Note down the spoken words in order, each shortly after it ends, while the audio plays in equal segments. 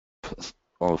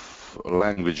of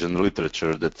language and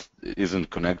literature that isn't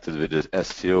connected with the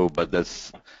SEO, but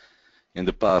that's in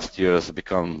the past years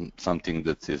become something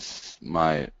that is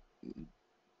my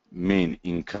main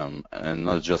income, and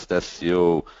not just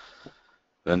SEO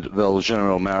and well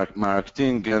general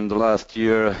marketing. And the last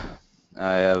year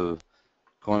I have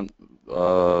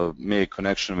made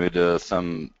connection with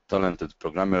some talented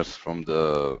programmers from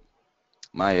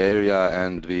my area,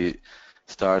 and we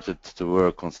started to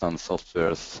work on some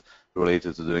softwares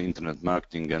related to the internet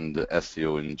marketing and the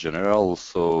SEO in general.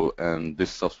 So, and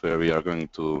this software we are going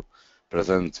to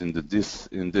present in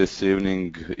this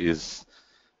evening is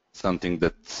something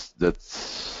that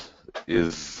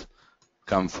is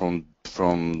come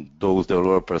from those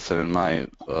developers and my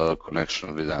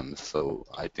connection with them. So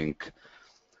I think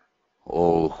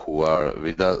all who are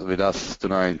with us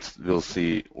tonight will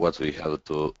see what we have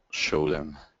to show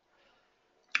them.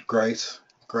 Great,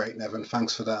 Nevin.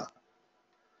 Thanks for that.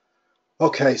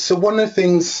 Okay, so one of the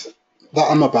things that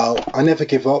I'm about, I never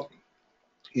give up.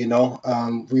 You know,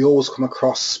 we always come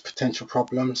across potential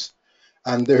problems,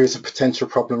 and there is a potential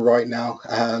problem right now,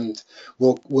 and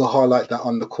we'll highlight that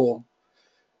on the call.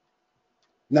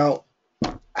 Now,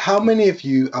 how many of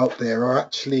you out there are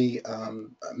actually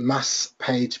mass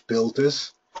page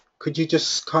builders? Could you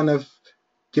just kind of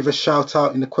give a shout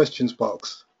out in the questions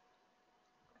box?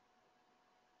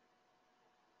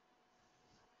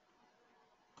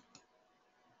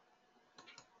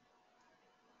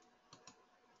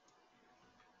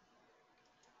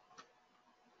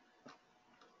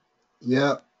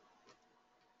 Yeah,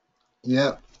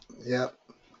 yeah, yeah.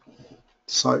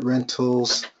 Site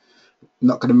rentals.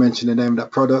 Not going to mention the name of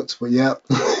that product, but yeah.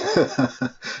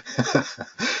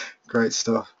 Great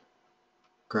stuff.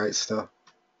 Great stuff.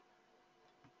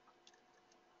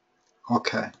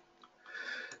 Okay.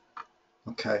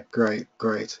 Okay,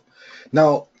 great.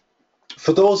 Now,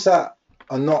 for those that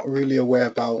are not really aware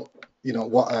about, you know,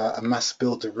 what a mass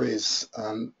builder is,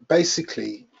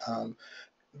 basically,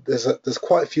 there's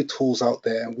quite a few tools out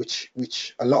there which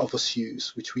a lot of us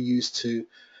use, which we use to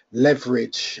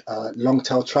leverage long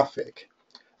tail traffic.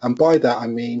 And by that I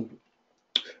mean,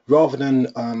 rather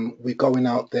than we going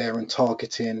out there and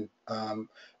targeting,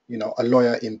 you know, a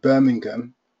lawyer in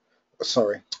Birmingham,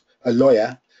 sorry, a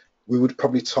lawyer, we would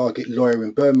probably target lawyer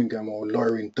in Birmingham or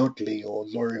lawyer in Dudley or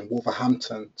lawyer in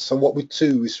Wolverhampton. So what we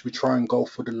do is we try and go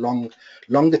for the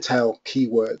longer tail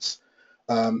keywords.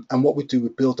 And what we do, we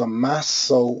build on mass.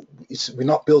 So we're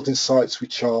not building sites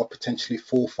which are potentially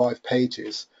 4 or 5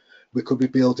 pages. We could be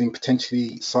building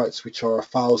potentially sites which are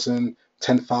 1,000,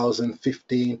 10,000,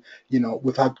 15. You know,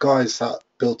 we've had guys that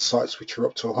build sites which are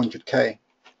up to 100K.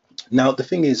 Now, the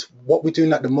thing is, what we're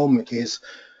doing at the moment is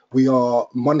we are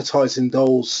monetizing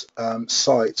those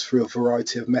sites through a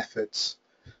variety of methods.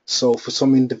 So for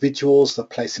some individuals, they're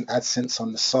placing AdSense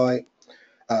on the site.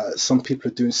 Some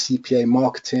people are doing CPA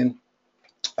marketing.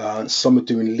 Some are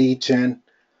doing lead gen,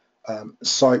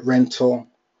 site rental.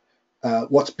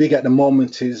 What's big at the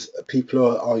moment is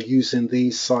people are using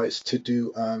these sites to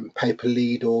do pay per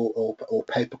lead or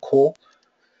pay per call.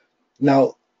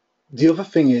 Now, the other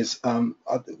thing is,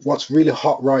 what's really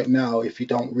hot right now, if you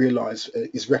don't realize,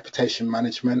 is reputation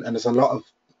management. And there's a lot of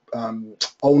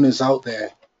owners out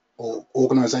there, or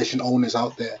organization owners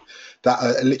out there, that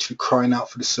are literally crying out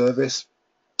for the service.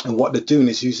 And what they're doing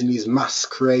is using these mass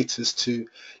creators to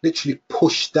literally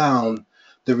push down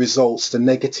the results, the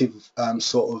negative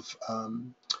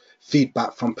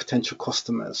feedback from potential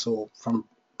customers or from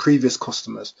previous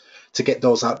customers, to get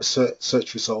those out to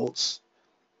search results.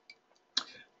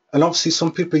 And obviously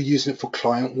some people are using it for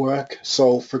client work.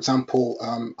 So for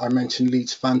example, I mentioned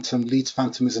Leads Phantom. Leads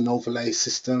Phantom is an overlay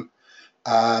system.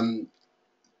 You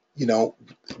know,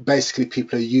 basically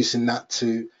people are using that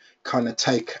to kind of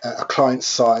take a client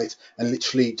site and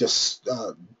literally just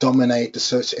dominate the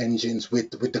search engines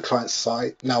with the client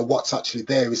site. Now, what's actually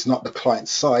there is not the client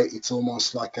site. It's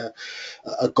almost like a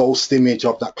ghost image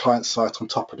of that client site on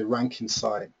top of the ranking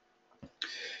site.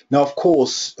 Now, of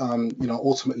course, you know,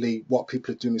 ultimately what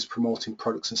people are doing is promoting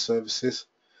products and services.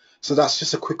 So that's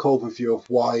just a quick overview of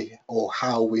why or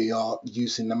how we are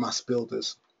using the mass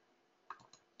builders.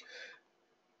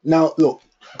 Now, look,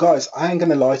 guys, I ain't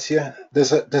gonna lie to you.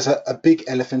 There's a big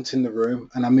elephant in the room,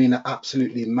 and I mean an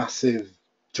absolutely massive,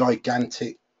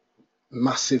 gigantic,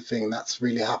 massive thing that's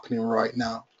really happening right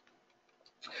now.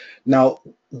 Now,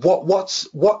 what's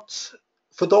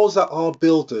for those that are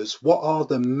builders, what are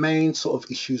the main sort of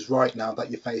issues right now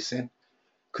that you're facing?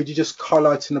 Could you just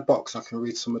highlight in the box? I can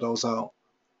read some of those out.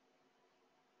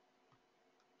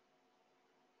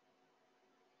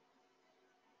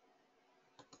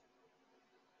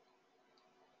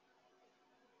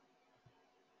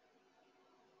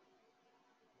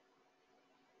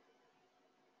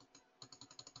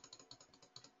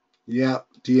 Yeah,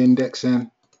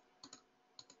 de-indexing.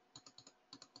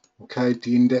 Okay,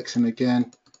 de-indexing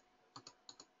again.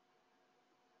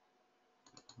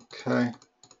 Okay.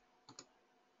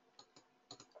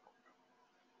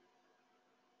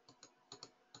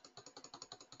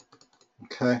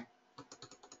 Okay.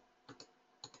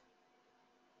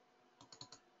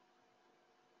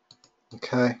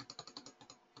 Okay.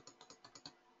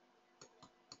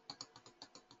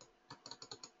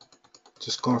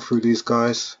 Just going through these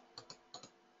guys.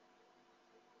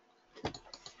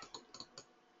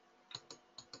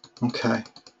 Okay.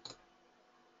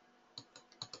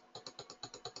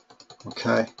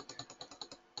 Okay.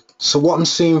 So what I'm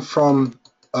seeing from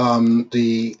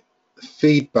the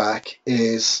feedback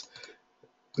is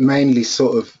mainly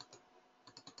sort of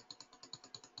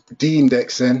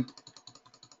de-indexing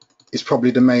is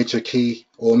probably the major key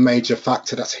or major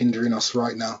factor that's hindering us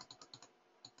right now.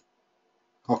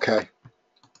 Okay.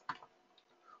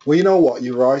 Well, you know what?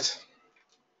 You're right,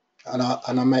 and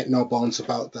I make no bones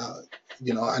about that.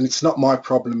 You know, and it's not my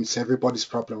problem; it's everybody's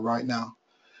problem right now.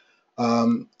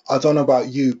 I don't know about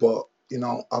you, but you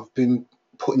know, I've been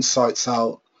putting sites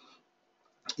out,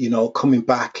 you know, coming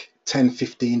back 10,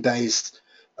 15 days,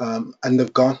 and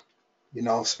they've gone. You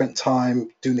know, I've spent time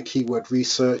doing the keyword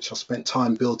research. I've spent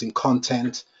time building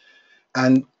content,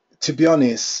 and to be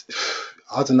honest,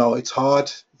 I don't know. It's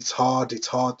hard. It's hard. It's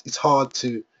hard. It's hard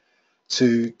to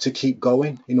keep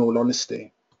going. In all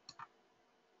honesty,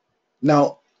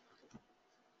 now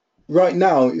right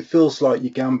now it feels like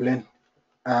you're gambling,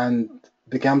 and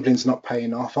the gambling's not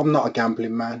paying off. I'm not a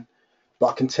gambling man, but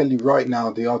I can tell you right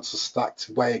now the odds are stacked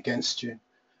way against you.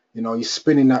 You know, you're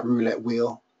spinning that roulette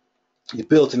wheel. You're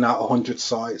building out 100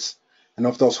 sites, and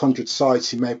of those 100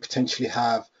 sites, you may potentially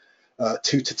have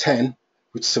 2 to 10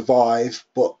 which survive,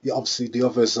 but obviously the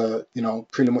others are, you know,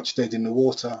 pretty much dead in the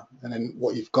water. And then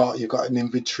what you've got an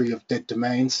inventory of dead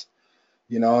domains,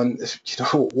 you know, and you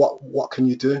know what can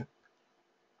you do?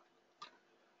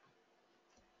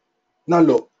 Now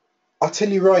look, I'll tell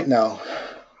you right now,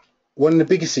 one of the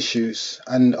biggest issues,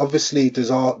 and obviously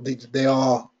there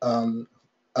are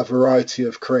a variety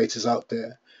of creators out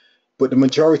there, but the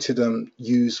majority of them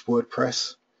use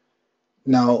WordPress.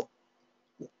 Now,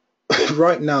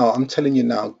 right now, I'm telling you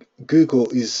now, Google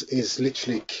is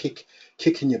literally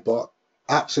kicking your butt.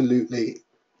 Absolutely,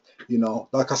 you know.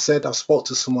 Like I said, I spoke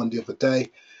to someone the other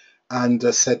day, and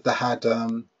said they had.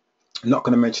 I'm not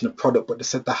going to mention a product, but they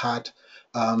said they had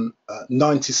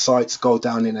 90 sites go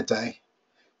down in a day.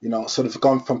 You know, sort of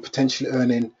gone from potentially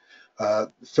earning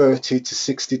 $30 to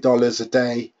 $60 a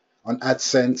day on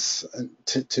AdSense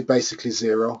to basically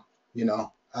zero. You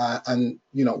know, and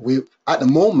you know, we at the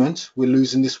moment we're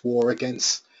losing this war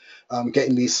against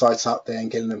getting these sites out there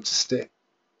and getting them to stick.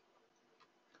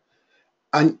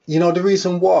 And you know, the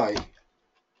reason why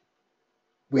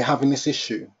we're having this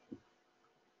issue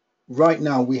right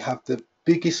now, we have the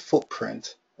biggest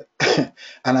footprint, and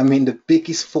I mean the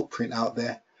biggest footprint out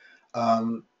there.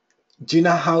 Um, do you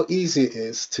know how easy it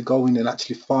is to go in and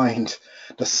actually find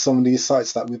some of these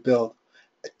sites that we build?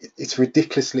 It's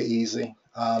ridiculously easy.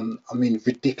 I mean,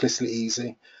 ridiculously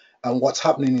easy. And what's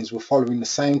happening is we're following the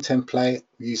same template,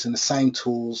 we're using the same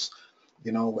tools.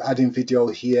 You know, we're adding video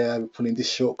here, we're putting this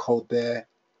short code there,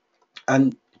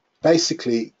 and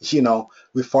basically, you know,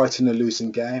 we're fighting a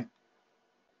losing game.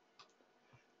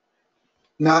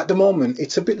 Now, at the moment,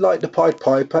 it's a bit like the Pied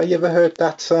Piper. You ever heard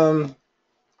that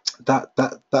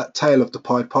that tale of the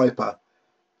Pied Piper?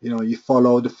 You know, you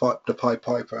follow the Pied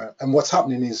Piper, and what's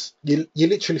happening is you're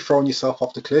literally throwing yourself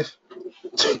off the cliff.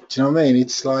 Do you know what I mean?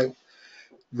 It's like,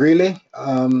 really,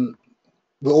 we're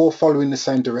all following the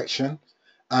same direction,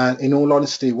 and in all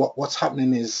honesty, what's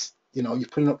happening is, you know, you're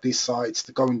putting up these sites,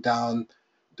 they're going down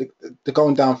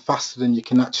faster than you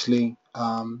can actually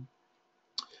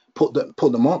put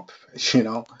them up. You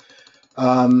know,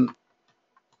 um,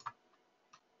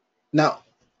 now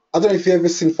I don't know if you've ever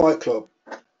seen Fight Club.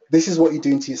 This is what you're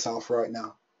doing to yourself right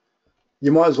now.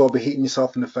 You might as well be hitting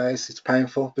yourself in the face. It's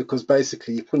painful because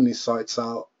basically you're putting these sites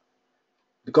out,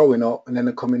 they're going up and then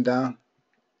they're coming down.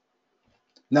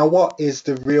 Now, what is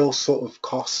the real sort of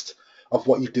cost of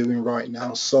what you're doing right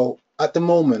now? So at the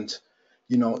moment,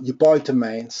 you know, you buy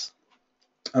domains,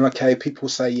 and okay, people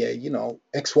say, yeah, you know,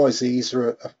 XYZs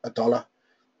are a dollar.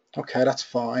 Okay, that's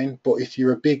fine. But if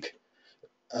you're a big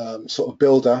sort of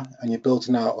builder and you're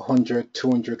building out 100,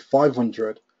 200,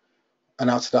 500, and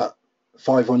out of that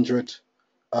 500,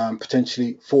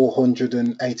 potentially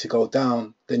 480 go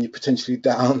down, then you're potentially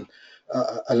down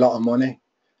a lot of money.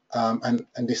 And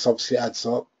this obviously adds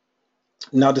up.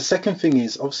 Now, the second thing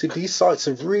is obviously these sites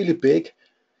are really big,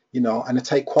 you know, and they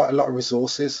take quite a lot of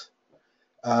resources.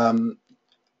 Um,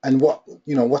 And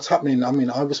what's happening? I mean,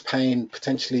 I was paying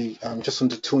potentially just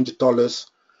under $200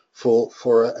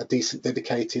 for a decent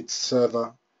dedicated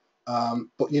server,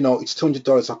 but it's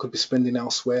 $200 I could be spending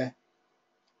elsewhere.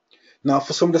 Now,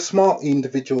 for some of the smart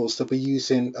individuals, they'll be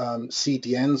using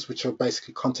CDNs, which are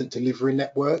basically content delivery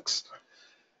networks,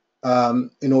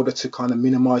 in order to kind of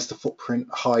minimize the footprint,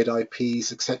 hide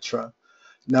IPs, etc.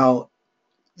 Now,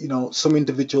 some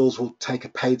individuals will take a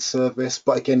paid service,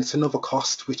 but again, it's another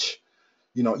cost which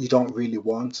you don't really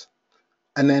want.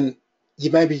 And then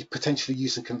you may be potentially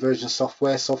using conversion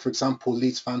software. So, for example,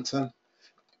 Leeds Phantom.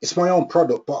 It's my own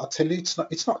product, but I tell you,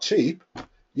 it's not cheap.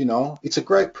 It's a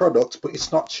great product, but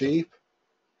it's not cheap.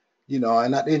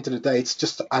 And at the end of the day, it's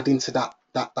just adding to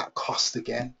that cost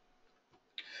again.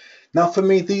 Now, for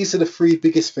me, these are the three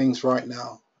biggest things right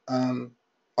now.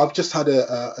 I've just had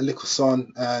a little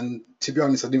son, and to be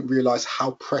honest, I didn't realize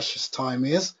how precious time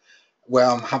is, where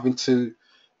I'm having to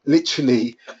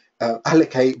literally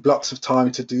allocate blocks of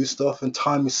time to do stuff, and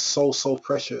time is so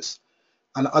precious.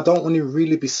 And I don't want to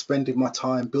really be spending my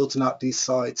time building out these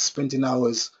sites, spending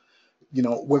hours,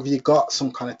 whether you got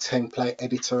some kind of template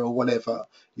editor or whatever,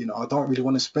 I don't really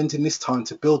want to spend in this time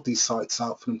to build these sites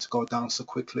out for them to go down so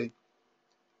quickly.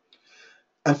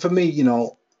 And for me,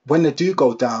 when they do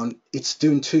go down, it's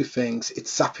doing two things.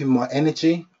 It's sapping my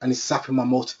energy and it's sapping my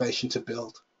motivation to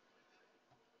build.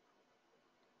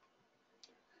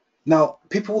 Now,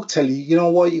 people will tell you,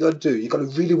 what you got to do? You got to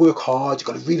really work hard. You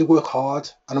got to really work hard.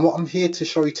 And what I'm here to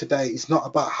show you today is not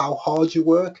about how hard you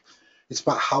work. It's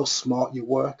about how smart you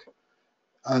work.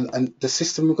 And the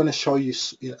system we're going to show you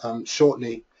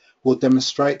shortly will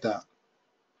demonstrate that.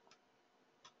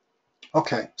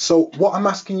 Okay, so what I'm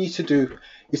asking you to do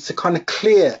is to kind of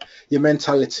clear your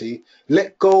mentality,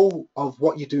 let go of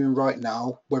what you're doing right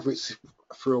now, whether it's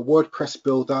through a WordPress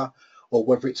builder or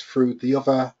whether it's through the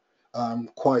other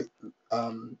quite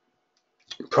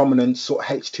prominent sort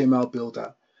of HTML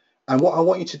builder. And what I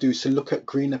want you to do is to look at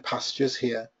greener pastures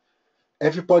here.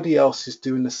 Everybody else is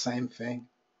doing the same thing.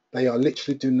 They are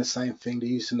literally doing the same thing. They're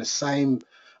using the same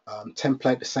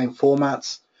template, the same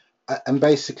formats, and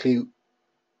basically,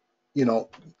 you're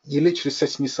literally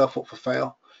setting yourself up for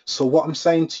fail. So what I'm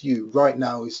saying to you right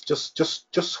now is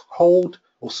just hold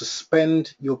or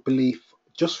suspend your belief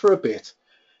just for a bit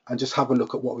and just have a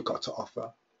look at what we've got to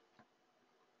offer.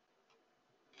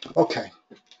 Okay,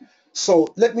 so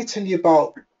let me tell you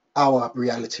about our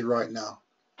reality right now.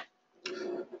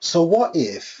 So what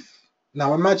if,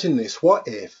 now imagine this, what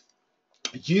if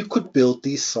you could build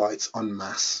these sites en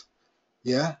masse?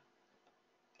 Yeah.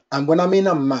 And when I mean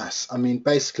en masse, I mean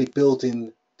basically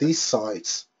building these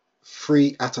sites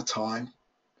 3 at a time.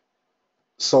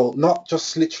 So not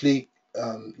just literally,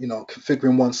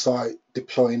 configuring one site,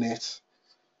 deploying it,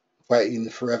 waiting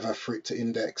forever for it to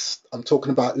index. I'm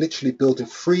talking about literally building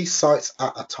 3 sites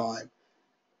at a time.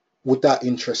 Would that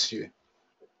interest you?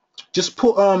 Just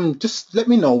let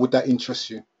me know, would that interest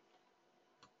you?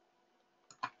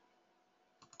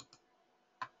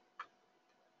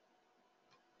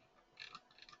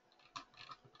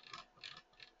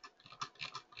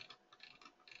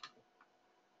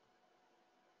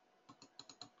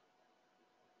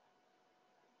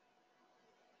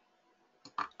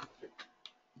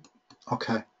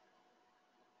 Okay.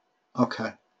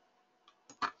 Okay.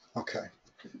 Okay.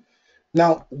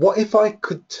 Now, what if I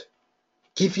could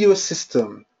give you a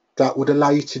system that would allow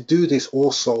you to do this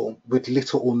also with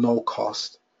little or no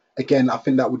cost? Again, I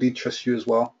think that would interest you as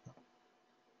well.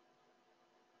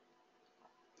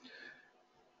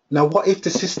 Now, what if the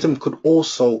system could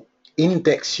also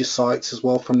index your sites as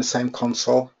well from the same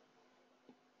console?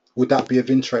 Would that be of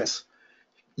interest?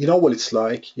 You know what it's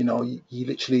like, you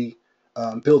literally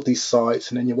build these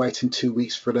sites and then you're waiting 2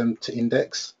 weeks for them to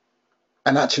index.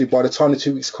 And actually, by the time the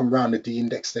 2 weeks come around, they're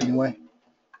de-indexed anyway.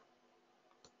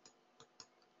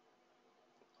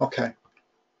 Okay.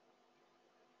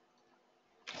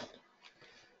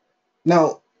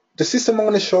 Now, the system I'm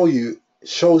going to show you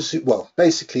shows you, well,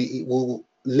 basically it will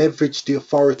leverage the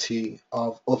authority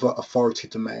of other authority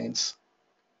domains.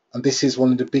 And this is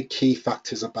one of the big key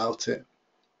factors about it.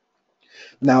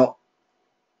 Now,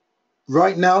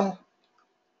 right now,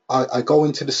 I go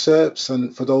into the SERPs,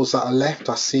 and for those that are left,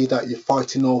 I see that you're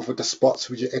fighting over the spots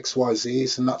with your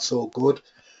XYZs, and that's all good.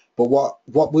 But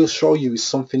what we'll show you is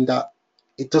something that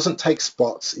it doesn't take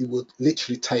spots, it would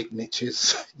literally take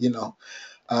niches,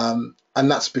 and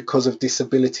that's because of this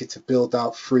ability to build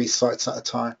out 3 sites at a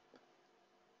time.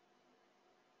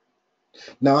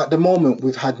 Now, at the moment,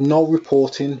 we've had no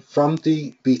reporting from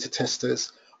the beta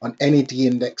testers on any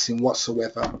de-indexing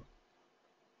whatsoever.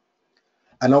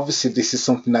 And obviously, this is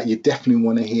something that you definitely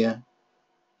want to hear.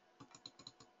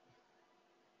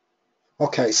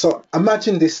 Okay, so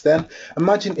imagine this then.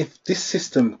 Imagine if this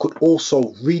system could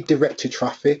also redirect your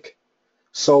traffic.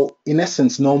 So in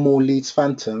essence, no more leads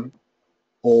phantom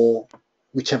or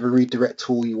whichever redirect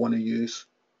tool you want to use.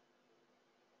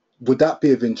 Would that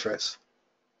be of interest?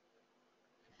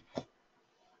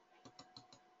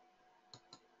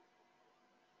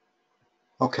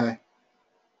 Okay.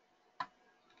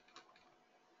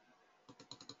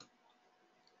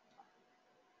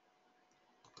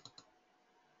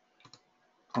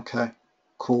 Okay.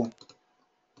 Cool.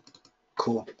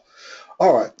 Cool.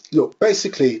 All right. Look,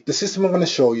 basically, the system I'm going to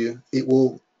show you, it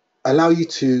will allow you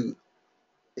to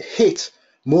hit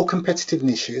more competitive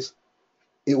niches.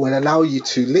 It will allow you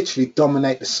to literally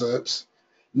dominate the SERPs.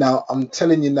 Now, I'm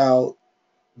telling you now,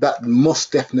 that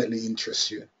must definitely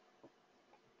interest you.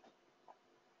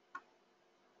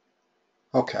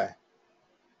 Okay.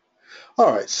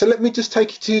 All right. So let me just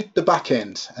take you to the back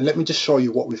end and let me just show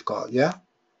you what we've got. Yeah.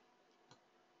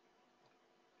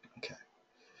 Okay.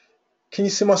 Can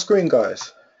you see my screen,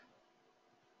 guys?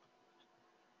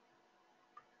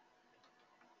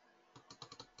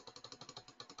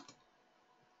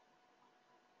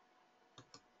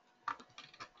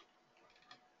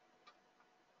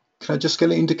 Can I just get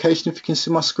an indication if you can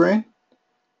see my screen?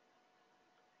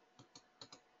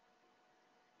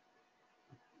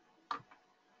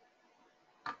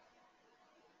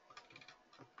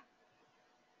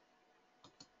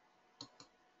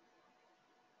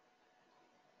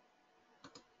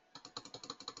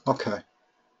 Okay.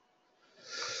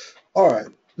 All right.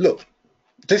 Look,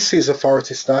 this is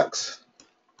Authority Stacks.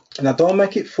 Now, don't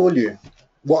make it fool you.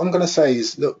 What I'm going to say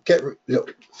is, look,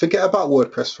 forget about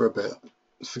WordPress for a bit.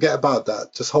 Forget about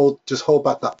that. Just hold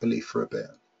back that belief for a bit.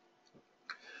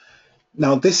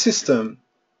 Now, this system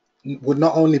would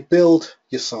not only build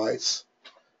your sites,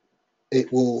 it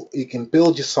can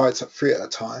build your sites at 3 at a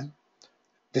time.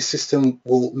 This system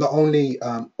will not only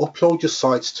upload your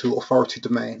sites to authority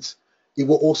domains, it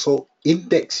will also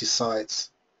index your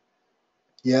sites.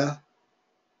 Yeah.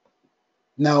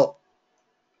 Now,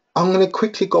 I'm going to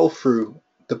quickly go through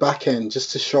the back end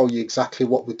just to show you exactly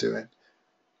what we're doing.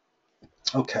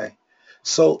 Okay.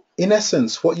 So in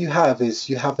essence, what you have is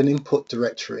you have an input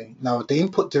directory. Now, the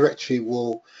input directory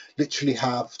will literally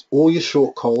have all your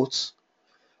shortcodes.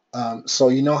 So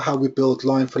you know how we build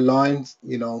line for line,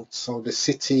 so the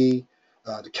city,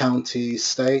 the county,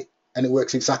 state, and it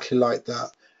works exactly like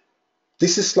that.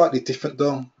 This is slightly different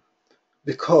though,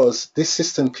 because this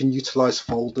system can utilize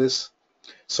folders.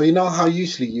 So you know how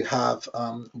usually you have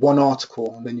one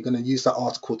article, and then you're going to use that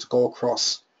article to go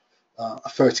across a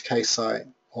 30K site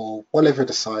or whatever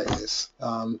the site is,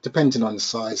 depending on the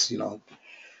size,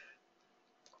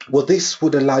 Well, this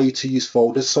would allow you to use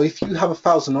folders. So if you have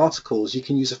 1,000 articles, you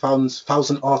can use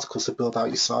 1,000 articles to build out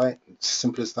your site. It's as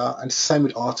simple as that. And it's the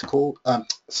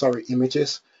same with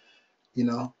images,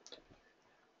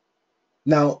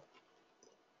 Now,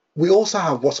 we also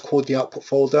have what's called the output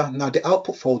folder. Now, the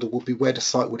output folder will be where the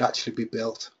site would actually be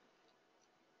built.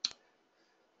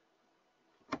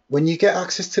 When you get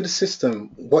access to the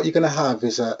system, what you're going to have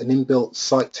is an inbuilt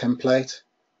site template.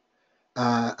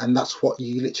 And that's what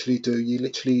you literally do. You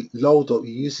literally load up,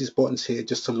 you use these buttons here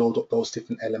just to load up those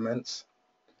different elements.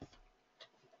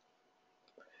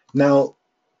 Now,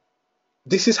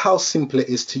 this is how simple it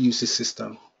is to use this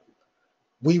system.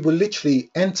 We will literally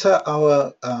enter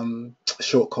our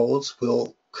shortcodes,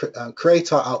 we'll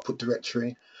create our output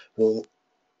directory, we'll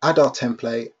add our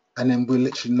template, and then we'll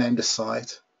literally name the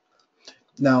site.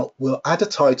 Now, we'll add a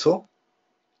title,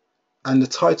 and the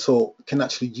title can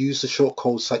actually use the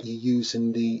shortcodes that you use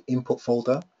in the input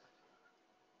folder.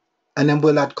 And then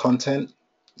we'll add content.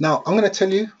 Now, I'm going to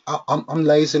tell you, I'm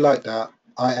lazy like that.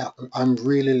 I'm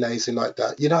really lazy like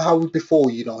that. You know how before,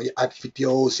 you add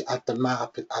videos, you add the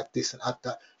map, you add this and add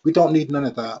that. We don't need none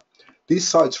of that. These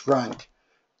sites rank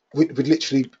with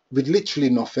literally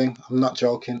nothing. I'm not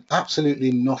joking.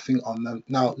 Absolutely nothing on them.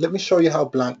 Now, let me show you how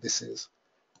blank this is.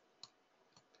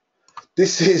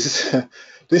 This is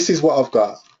this is what I've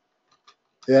got.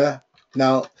 Yeah.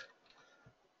 Now,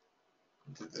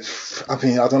 I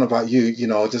mean, I don't know about you,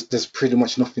 there's pretty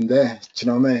much nothing there. Do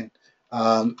you know what I mean?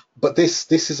 But this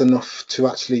is enough to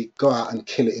actually go out and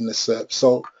kill it in the SERP.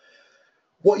 So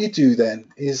what you do then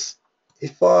is,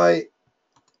 let's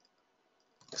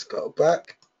go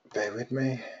back, bear with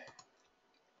me.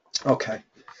 Okay,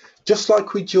 just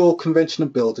like with your conventional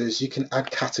builders, you can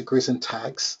add categories and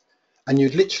tags, and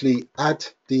you'd literally add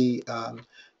the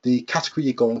category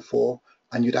you're going for,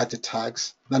 and you'd add the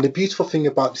tags. Now the beautiful thing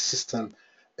about the system,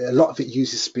 a lot of it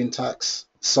uses syntax,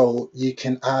 so you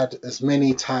can add as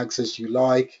many tags as you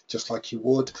like, just like you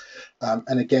would.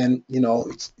 And again,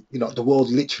 it's the world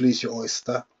literally is your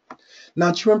oyster.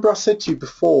 Now, do you remember I said to you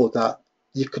before that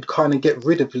you could kind of get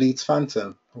rid of Leeds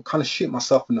Phantom? I'm kind of shooting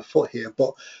myself in the foot here,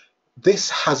 but this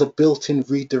has a built-in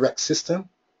redirect system,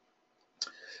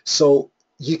 so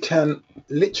you can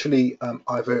literally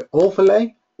either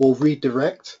overlay or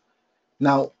redirect.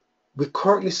 Now, we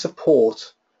currently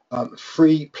support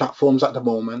 3 platforms at the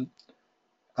moment,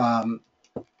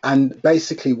 and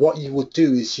basically what you would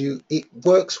do is it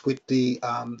works with the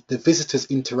visitor's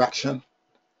interaction.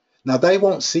 Now, they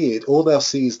won't see it, all they'll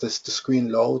see is the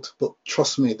screen load, but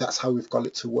trust me, that's how we've got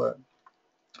it to work.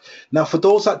 Now, for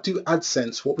those that do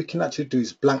AdSense, what we can actually do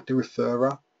is blank the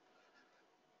referrer,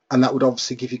 and that would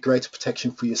obviously give you greater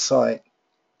protection for your site.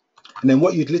 And then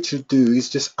what you'd literally do is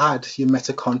just add your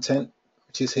meta content,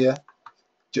 which is here,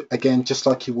 again, just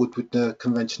like you would with the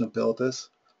conventional builders.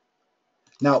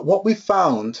 Now, what we've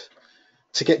found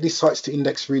to get these sites to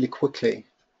index really quickly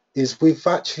is we've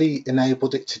actually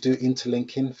enabled it to do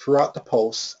interlinking throughout the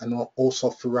posts and also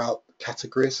throughout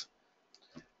categories.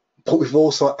 But we've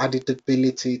also added the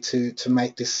ability to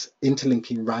make this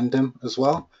interlinking random as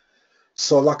well.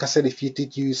 So like I said, if you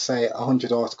did use, say,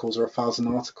 100 articles or 1,000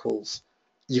 articles,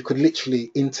 you could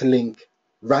literally interlink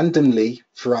randomly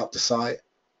throughout the site,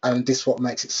 and this is what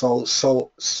makes it so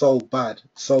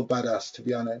badass, to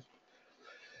be honest.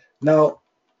 Now,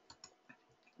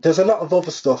 there's a lot of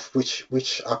other stuff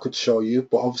which I could show you,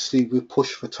 but obviously we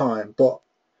push for time. But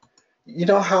you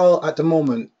know how at the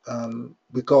moment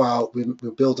we go out, we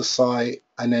build a site,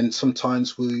 and then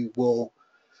sometimes we will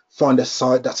find a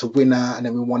site that's a winner, and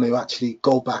then we want to actually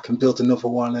go back and build another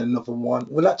one and another one.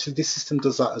 Well, actually, this system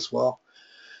does that as well.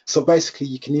 So basically,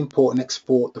 you can import and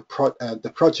export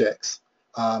the projects,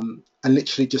 and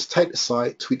literally just take the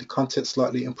site, tweak the content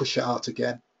slightly, and push it out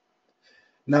again.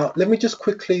 Now, let me just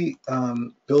quickly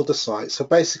build a site. So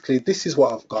basically, this is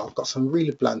what I've got. I've got some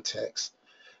really bland text.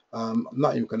 I'm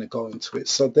not even going to go into it.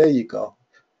 So there you go.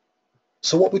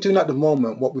 So what we're doing at the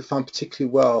moment, what we found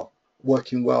particularly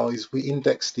working well, is we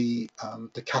index the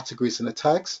categories and the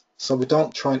tags. So we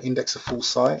don't try and index a full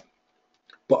site.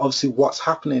 But obviously what's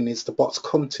happening is the bots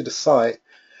come to the site,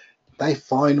 they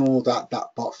find all that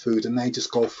bot food, and they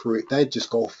just go through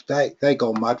it. They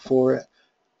go mad for it.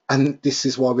 And this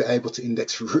is why we're able to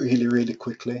index really, really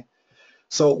quickly.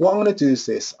 So what I'm going to do is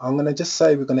this. I'm going to just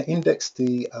say we're going to index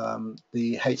the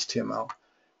HTML,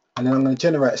 and then I'm going to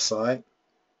generate a site.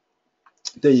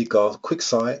 There you go, quick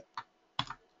site.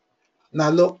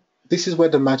 Now look, this is where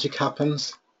the magic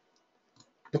happens.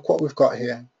 Look what we've got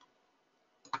here.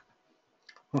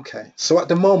 Okay, so at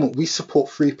the moment we support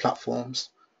 3 platforms.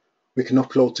 We can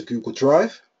upload to Google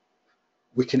Drive,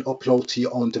 we can upload to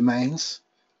your own domains,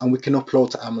 and we can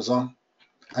upload to Amazon.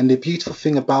 And the beautiful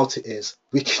thing about it is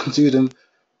we can do them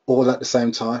all at the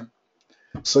same time.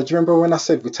 So do you remember when I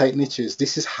said we take niches?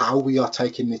 This is how we are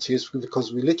taking niches,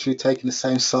 because we're literally taking the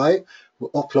same site, we're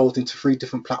uploading to 3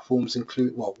 different platforms,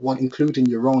 including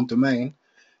your own domain,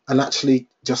 and actually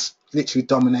just literally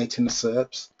dominating the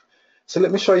SERPs. So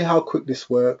let me show you how quick this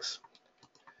works.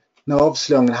 Now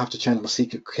obviously I'm going to have to change my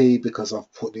secret key because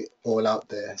I've put it all out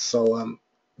there. So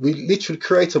we literally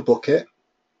create a bucket.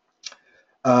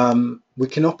 We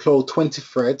can upload 20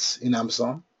 threads in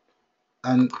Amazon,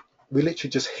 and we literally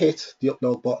just hit the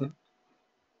upload button.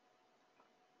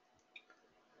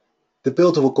 The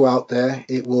builder will go out there,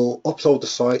 it will upload the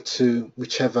site to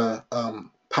whichever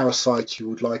parasite you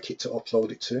would like it to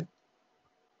upload it to,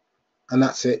 and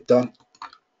that's it, done.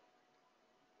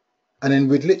 And then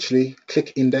we'd literally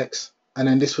click index, and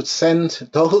then this would send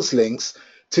those links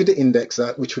to the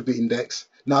indexer, which would be indexed.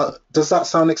 Now, does that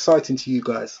sound exciting to you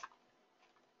guys?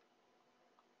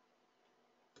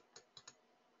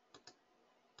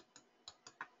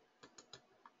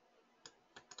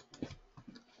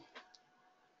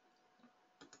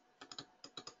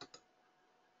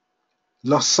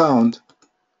 Lost sound?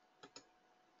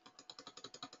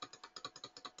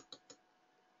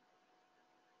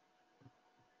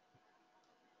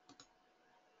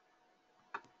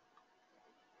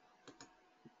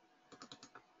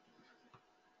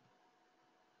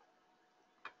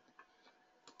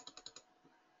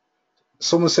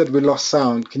 Someone said we lost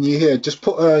sound. Can you hear? Just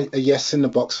put a yes in the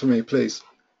box for me, please.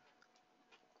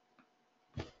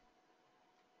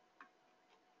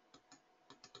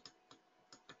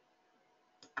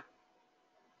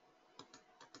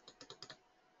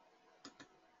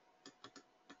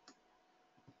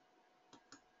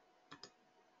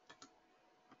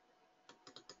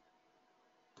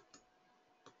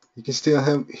 You can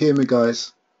still hear me,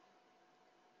 guys.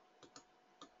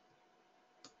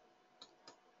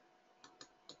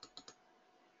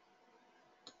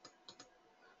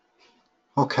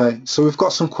 Okay, so we've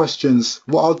got some questions.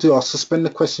 What I'll do, I'll suspend the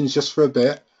questions just for a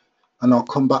bit and I'll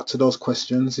come back to those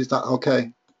questions. Is that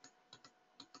okay?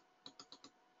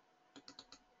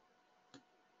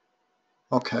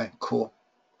 Okay, cool.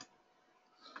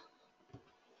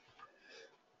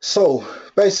 So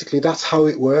basically that's how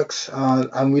it works,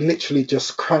 and we literally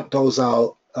just crank those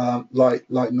out like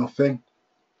nothing.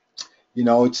 You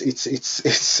know,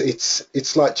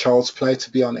 it's like child's play, to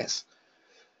be honest.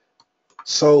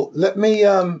 So let me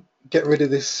get rid of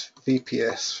this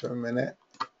VPS for a minute.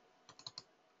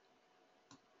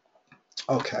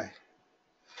 Okay,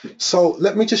 so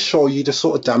let me just show you the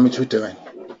sort of damage we're doing.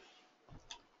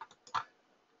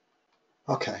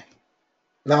 Okay,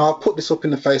 now I'll put this up in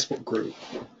the Facebook group,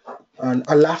 and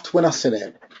I laughed when I seen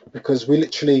it because we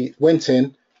literally went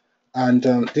in and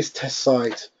this test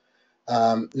site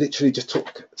literally just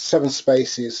took 7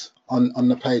 spaces on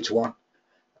the page 1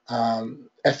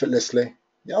 effortlessly.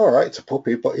 Yeah, all right, it's a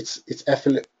puppy, but it's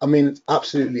effortless. I mean, it's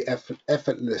absolutely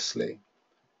effortlessly.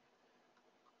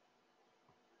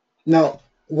 Now,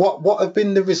 what have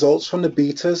been the results from the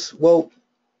betas? Well,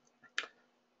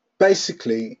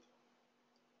 basically,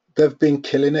 they've been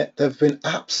killing it. They've been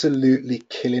absolutely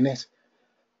killing it.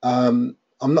 I'm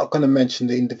not going to mention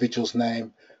the individual's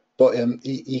name, but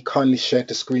he kindly shared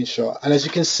the screenshot, and as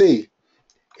you can see,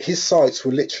 his sites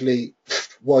were literally,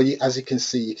 well, as you can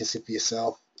see for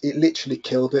yourself, it literally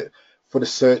killed it for the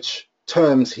search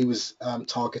terms he was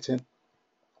targeting.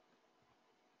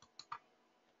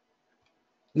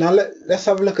 Now let's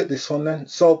have a look at this one then.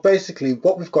 So basically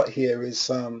what we've got here is,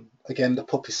 again, the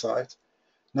puppy site.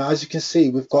 Now, as you can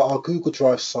see, we've got our Google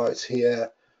Drive sites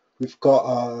here. We've got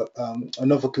our,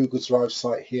 another Google Drive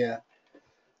site here.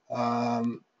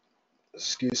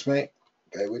 Excuse me,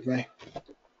 bear with me.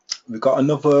 We've got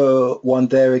another one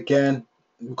there again.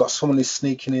 We've got someone who's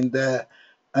sneaking in there.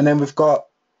 And then we've got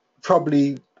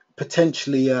probably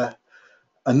potentially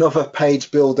another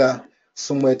page builder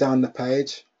somewhere down the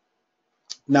page.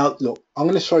 Now, look, I'm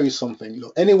going to show you something.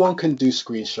 Look, anyone can do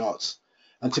screenshots.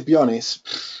 And to be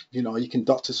honest, you know, you can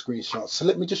doctor screenshots. So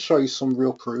let me just show you some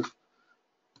real proof.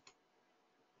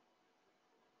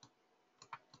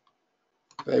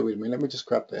 Bear with me. Let me just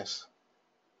grab this.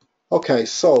 Okay,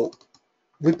 so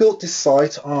we built this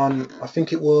site on, I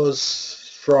think it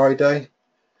was Friday.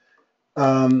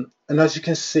 And as you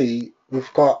can see,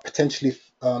 we've got potentially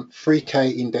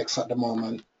 3K index at the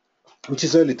moment, which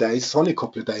is early days. It's only a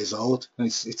couple of days old, and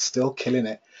it's still killing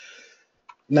it.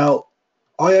 Now,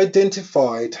 I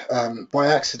identified by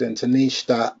accident a niche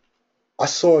that I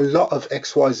saw a lot of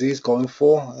XYZs going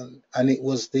for, and it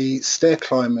was the stair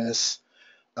climbers,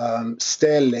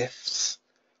 stair lifts,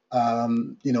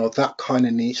 you know, that kind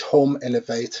of niche, home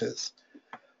elevators.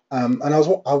 And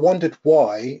I wondered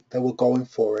why they were going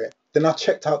for it. Then I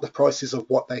checked out the prices of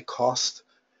what they cost,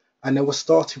 and they were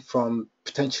starting from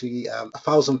potentially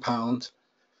 £1,000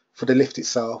 for the lift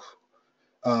itself,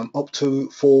 up to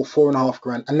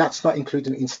 £4,500, and that's not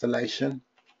including installation.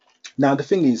 Now the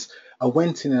thing is, I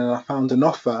went in and I found an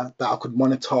offer that I could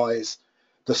monetize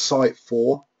the site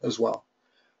for as well,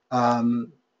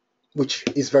 which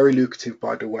is very lucrative,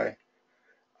 by the way.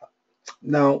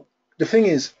 Now the thing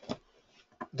is,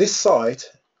 this site,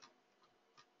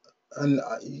 and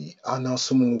I know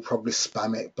someone will probably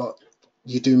spam it, but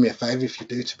you do me a favor if you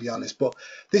do, to be honest. But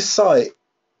this site,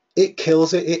 it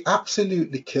kills it. It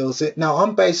absolutely kills it. Now,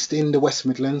 I'm based in the West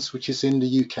Midlands, which is in the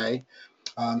UK.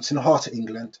 It's in the heart of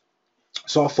England.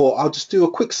 So I thought I'll just do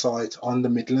a quick site on the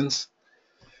Midlands.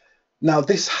 Now,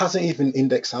 this hasn't even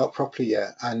indexed out properly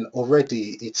yet, and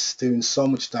already it's doing so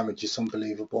much damage. It's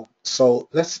unbelievable. So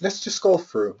let's just go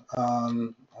through. I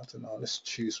don't know. Let's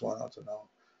choose one. I don't know.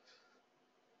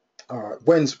 All right,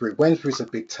 Wednesbury. Wednesbury's a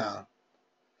big town.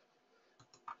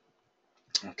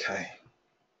 Okay.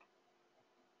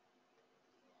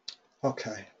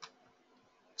 Okay.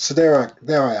 So there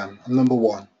I am. I'm number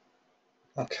 1.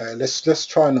 Okay, let's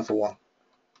try another one.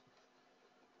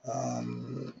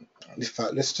 In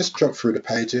fact, let's just jump through the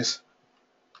pages.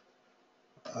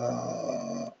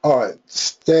 All right,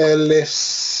 stair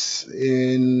lifts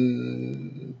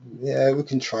in. Yeah, we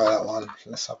can try that one.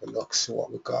 Let's have a look, see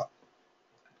what we've got.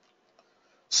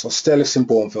 So stair lifts in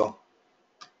Bourneville.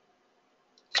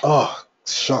 Oh,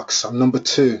 shucks, I'm number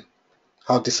 2.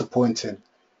 How disappointing.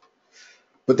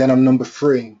 But then I'm number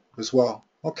 3 as well.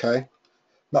 Okay,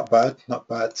 not bad, not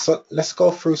bad. So let's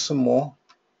go through some more.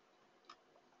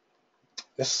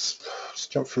 Let's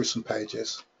jump through some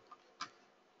pages.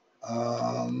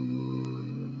 I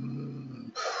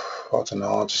don't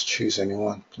know, I'll just choose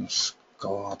anyone. Let's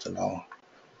go, I don't know.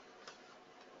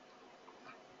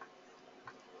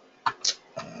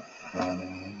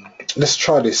 Let's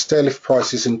try this. Stairlift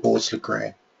prices in Bordesley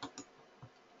Green.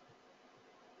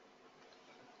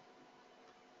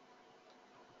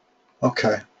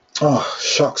 Okay. Oh,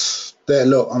 shucks. There,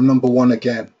 look, I'm number one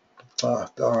again. Oh,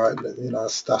 all right, you know,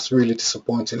 that's really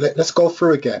disappointing. Let's go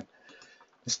through again.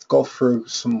 Let's go through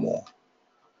some more.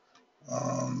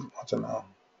 I don't know.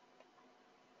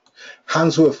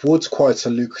 Handsworth Wood's quite a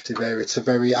lucrative area. It's a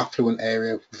very affluent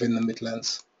area within the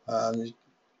Midlands. So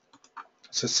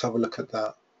let's have a look at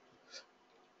that.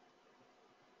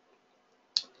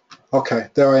 Okay,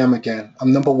 there I am again.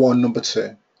 I'm number one, number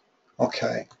two.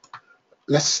 Okay,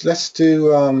 let's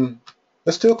do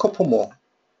a couple more.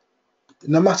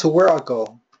 No matter where I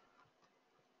go,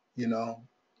 you know.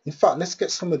 In fact, let's get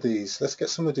some of these. Let's get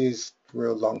some of these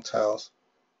real long tails.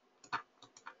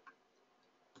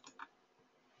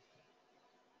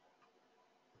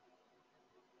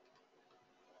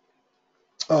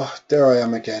 Oh, there I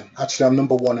am again. Actually, I'm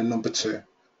number one and number two.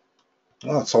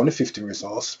 Oh, it's only 15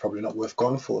 results. It's probably not worth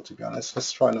going for, to be honest.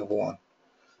 Let's try another one.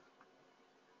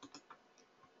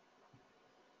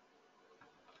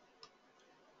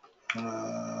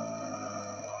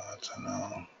 I don't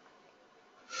know.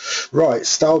 Right,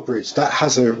 Stalbridge. That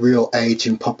has a real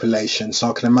aging population, so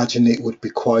I can imagine it would be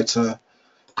quite a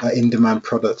in-demand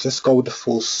product. Let's go with the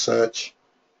full search.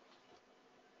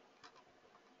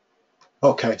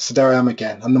 Okay, so there I am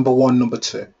again. I'm number one, number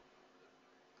two.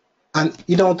 And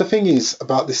you know, the thing is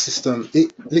about this system,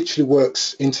 it literally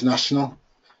works international.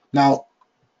 Now,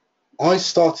 I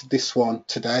started this one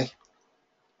today.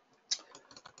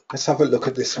 Let's have a look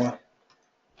at this one.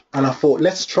 And I thought,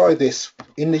 let's try this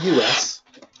in the US,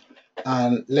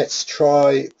 and let's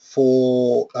try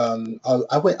for,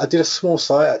 I did a small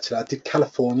site actually. I did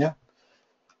California,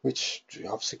 which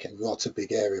obviously can be not a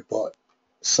big area, but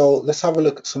so let's have a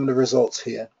look at some of the results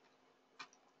here.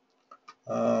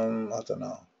 I don't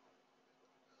know.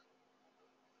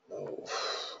 Oh,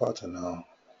 I don't know.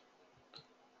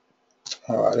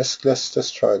 All right, let's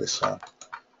try this one.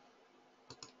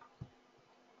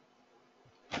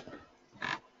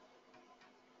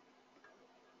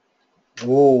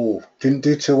 Oh, didn't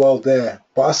do too well there,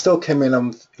 but I still came in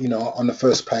on, you know, on the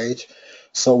first page.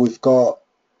 So we've got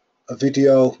a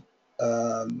video,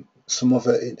 some of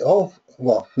it. Oh,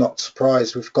 well, not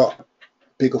surprised. We've got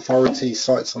big authority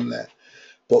sites on there,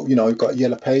 but you know, we've got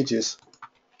yellow pages.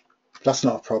 That's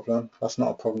not a problem. That's not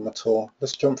a problem at all.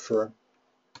 Let's jump through.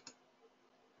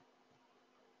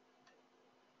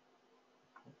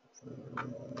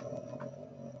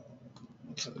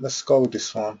 Let's go with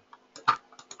this one.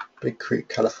 Big Creek,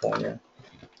 California.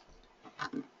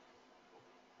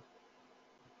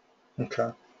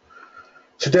 Okay.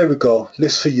 So there we go.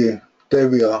 List for you. There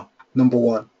we are. Number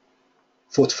one.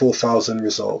 44,000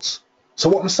 results. So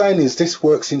what I'm saying is this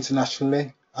works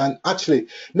internationally. And actually,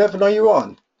 Nevin, are you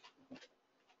on?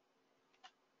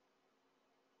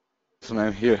 So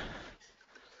I'm here.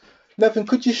 Nevin,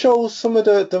 could you show some of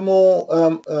the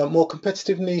more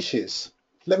competitive niches?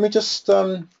 Let me just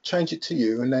change it to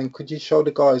you, and then could you show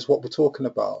the guys what we're talking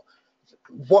about?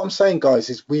 What I'm saying,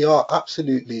 guys, is we are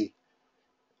absolutely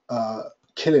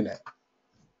killing it.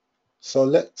 So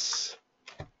let's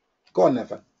go on,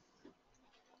 Nevin.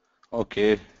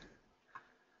 Okay.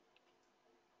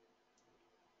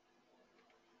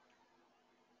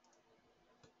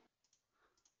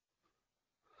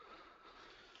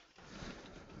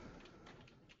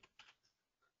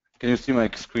 Can you see my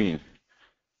screen?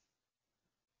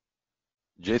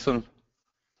 Jason?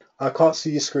 I can't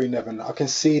see your screen, Nevin. I can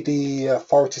see the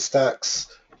Authority Stacks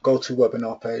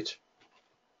GoToWebinar page.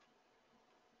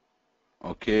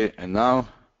 Okay, and now?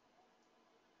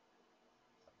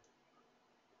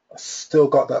 I still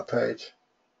got that page.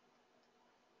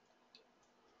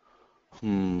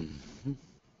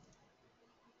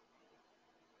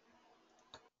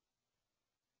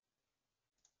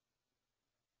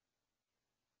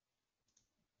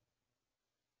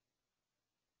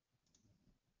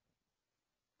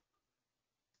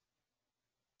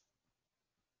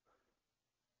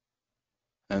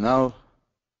 And now?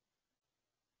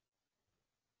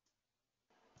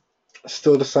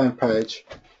 Still the same page.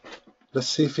 Let's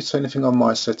see if it's anything on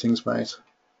my settings, mate.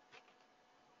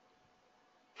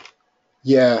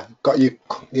 Yeah, got you.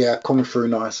 Yeah, coming through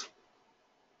nice.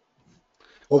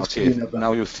 Over to you, Okay, Nevin.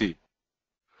 now you see.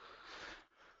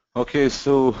 Okay,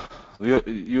 so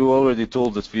you already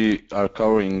told that we are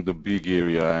covering the big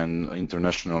area and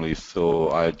internationally,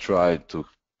 so I tried to,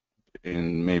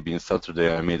 maybe in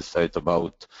Saturday, I made a site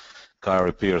about car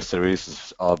repair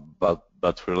services,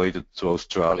 but related to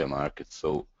Australia market.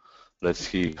 So let's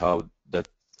see how that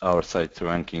our site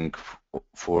ranking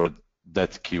for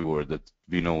that keyword, that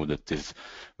we know that is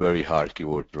very hard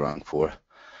keyword to rank for.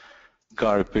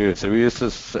 Car repair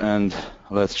services, and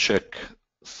let's check.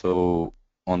 So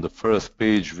on the first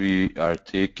page we are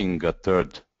taking a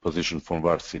third position from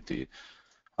our city.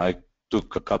 I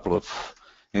took a couple of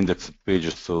indexed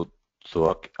pages so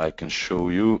I can show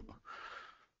you.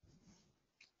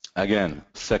 Again,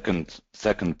 second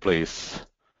place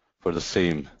for the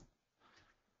same,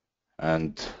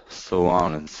 and so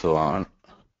on and so on.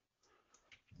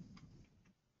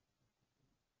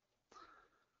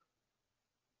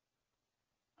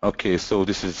 Okay, so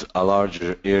this is a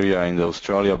larger area in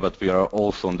Australia, but we are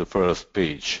also on the first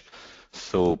page.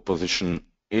 So position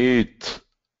 8,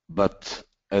 but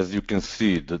as you can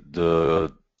see,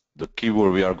 the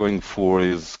keyword we are going for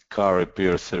is car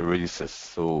repair services.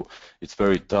 So it's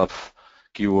very tough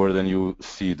keyword, and you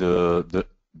see that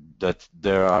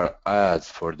there are ads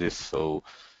for this, so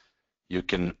you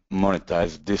can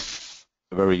monetize this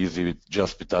very easy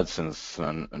just with AdSense,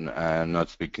 and not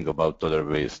speaking about other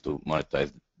ways to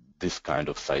monetize this kind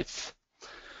of sites.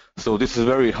 So this is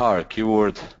very hard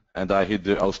keyword, and I hit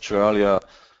Australia,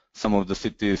 some of the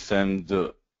cities, and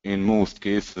in most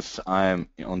cases I am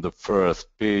on the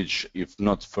first page. If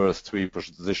not first 3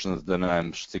 positions, then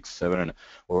I'm 6, 7,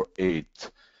 or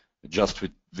 8, just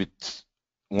with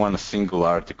one single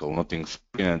article, nothing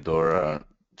spinned or a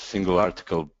single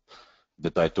article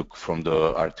that I took from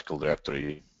the article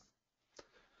directory.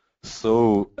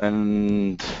 So,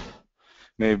 and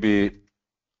maybe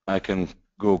I can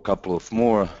go a couple of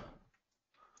more.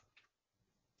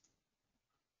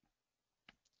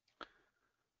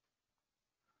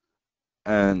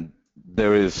 And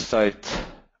there is a site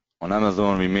on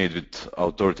Amazon we made with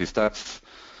authority stats,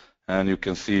 and you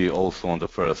can see also on the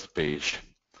first page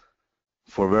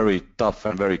for very tough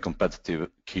and very competitive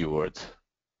keyword.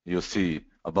 You see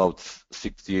about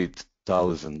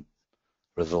 68,000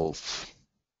 results.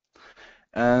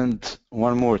 And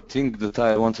one more thing that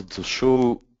I wanted to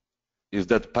show is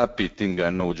that puppy thing. I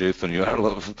know, Jason, you are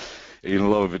in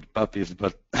love with puppies,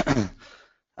 but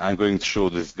I'm going to show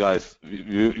this, guys.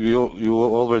 You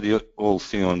already all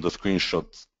seen on the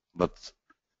screenshot, but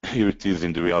here it is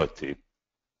in the reality.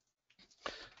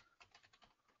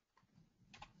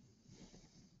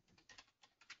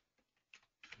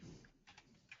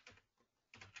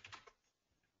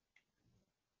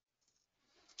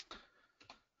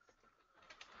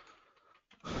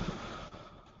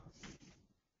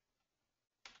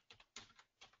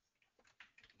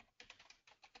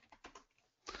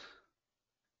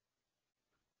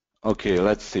 Okay,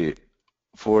 let's see.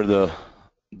 For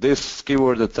this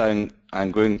keyword that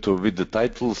I'm going to read the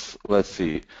titles, let's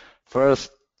see.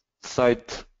 First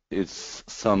site is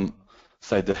some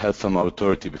site that had some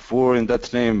authority before in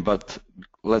that name, but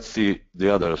let's see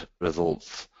the other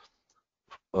results.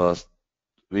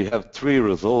 We have 3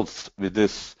 results with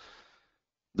this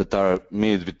that are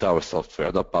made with our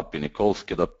software, the Puppy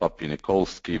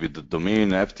Nikolsky with the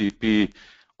domain FTP,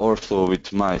 also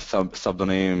with my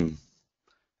subdomain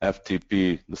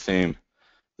FTP, the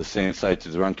same site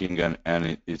is ranking,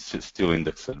 and it's still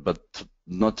indexed, but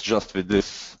not just with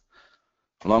this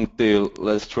long tail.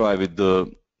 Let's try with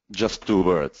the just 2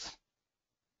 words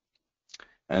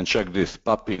and check this.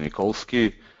 Puppy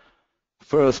Nikolsky,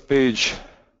 first page,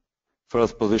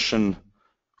 first position,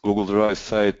 Google Drive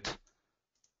site.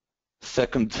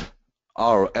 Second,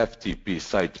 our FTP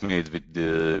site made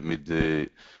with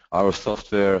our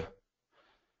software.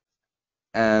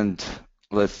 And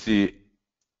let's see,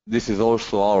 this is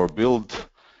also our build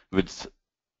with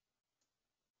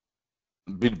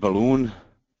BitBalloon.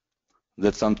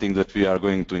 That's something that we are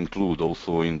going to include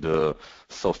also in the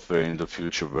software in the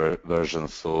future version.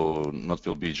 So not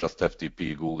will be just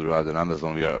FTP, Google Drive, and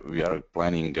Amazon. We are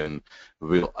planning, and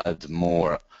we'll add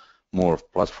more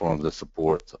platforms that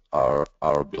support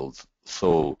our builds.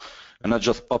 So, and not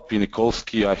just Puppy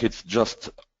Nikolsky, I hit just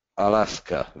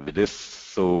Alaska with this.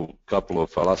 So couple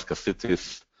of Alaska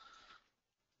cities.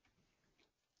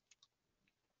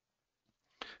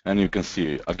 And you can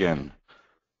see again,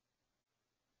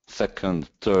 second,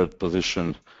 third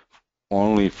position,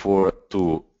 only for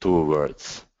two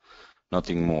words,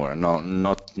 nothing more.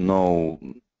 No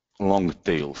long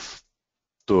tails,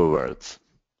 2 words.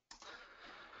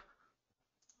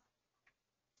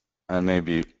 And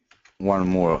maybe one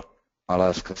more,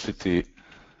 Alaska city.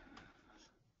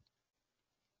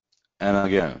 And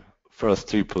again, first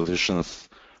 3 positions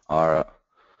are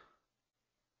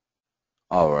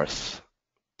ours.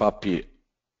 Puppy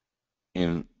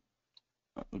in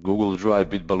Google Drive,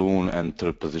 BitBalloon, and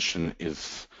third position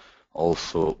is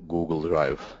also Google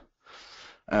Drive.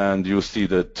 And you see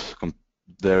that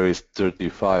there is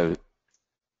 35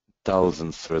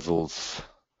 thousands results.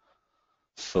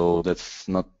 So that's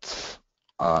not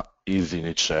easy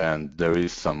niche, and there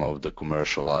is some of the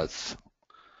commercial ads.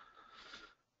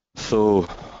 So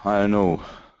I don't know,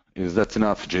 is that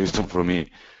enough, Jason, for me?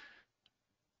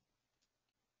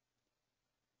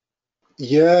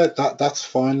 Yeah, that's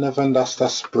fine, Nevin.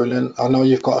 That's brilliant. I know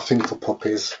you've got a thing for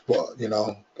puppies, but you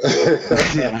know.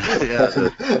 Yeah, yeah,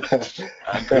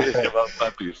 I'm crazy about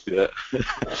puppies, yeah.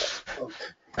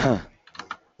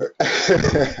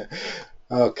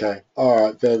 Okay. All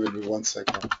right. Bear with me 1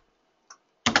 second.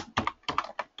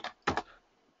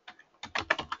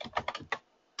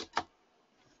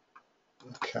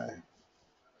 Okay.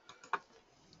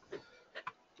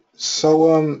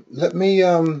 So let me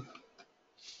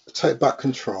take back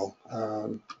control.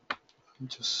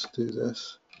 Just do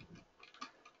this.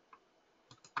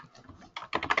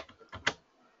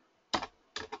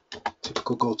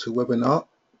 Typical GoToWebinar.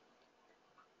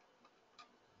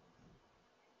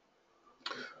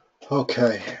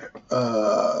 Okay.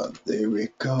 There we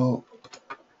go.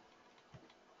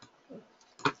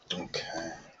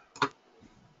 Okay.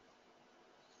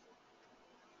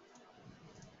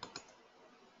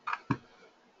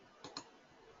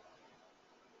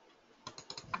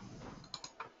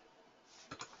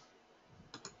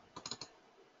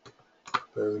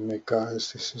 Bear with me,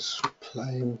 guys. This is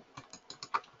playing.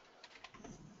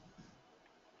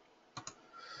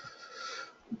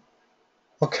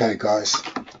 Okay, guys.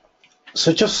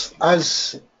 So just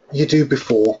as you do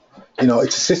before, you know,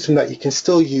 it's a system that you can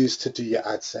still use to do your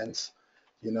AdSense.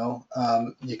 You know,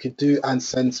 you could do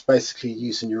AdSense basically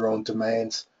using your own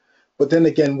domains. But then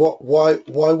again, why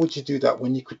would you do that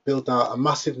when you could build out a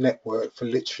massive network for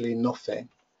literally nothing?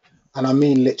 And I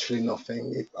mean literally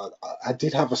nothing. I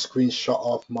did have a screenshot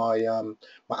of my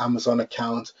Amazon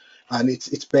account, and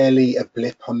it's barely a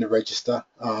blip on the register,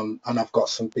 and I've got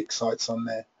some big sites on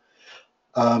there.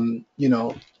 You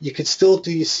know, you could still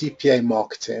do your CPA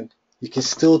marketing. You can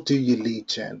still do your lead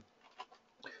gen.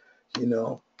 You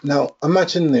know, now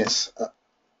imagine this.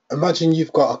 Imagine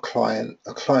you've got a client.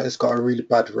 A client has got a really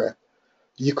bad rep.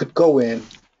 You could go in.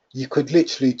 You could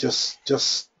literally just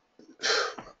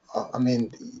I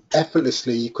mean,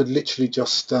 effortlessly, you could literally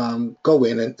just go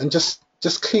in and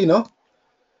just clean up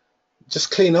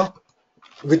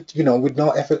with with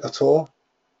no effort at all.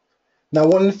 Now,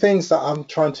 one of the things that I'm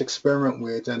trying to experiment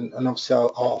with, and obviously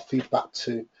I'll feed back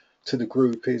to the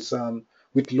group, is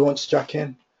with launch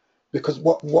jacking. Because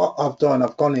what I've done,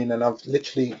 I've gone in and I've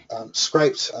literally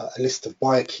scraped a list of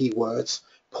buyer keywords,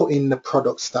 put in the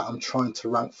products that I'm trying to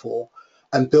rank for,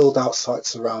 and build out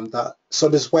sites around that. So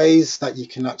there's ways that you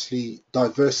can actually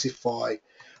diversify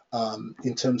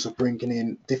in terms of bringing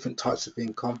in different types of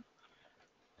income.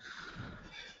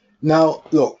 Now,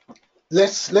 look,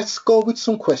 let's go with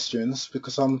some questions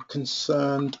because I'm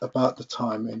concerned about the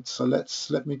timing. So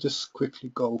let me just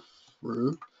quickly go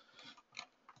through.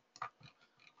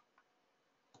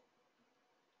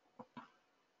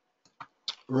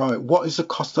 Right, what is the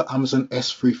cost of Amazon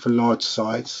S3 for large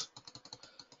sites?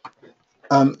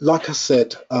 Like I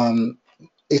said,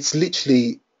 it's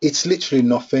literally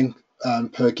nothing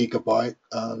per gigabyte.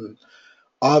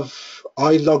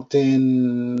 I logged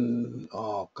in,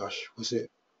 oh gosh, was it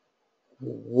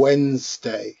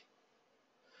Wednesday?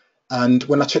 And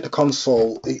when I checked the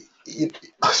console,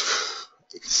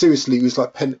 seriously, it was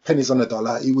like pennies on a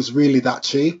dollar. It was really that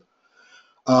cheap.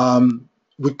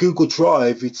 With Google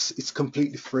Drive, it's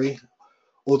completely free.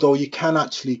 Although you can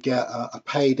actually get a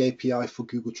paid API for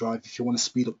Google Drive if you want to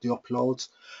speed up the uploads,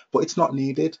 but it's not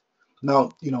needed.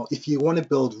 Now, you know, if you want to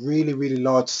build really, really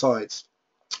large sites,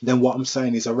 then what I'm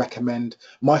saying is I recommend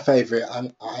my favorite,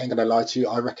 and I ain't gonna lie to you,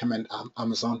 I recommend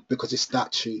Amazon because it's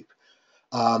that cheap.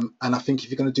 And I think if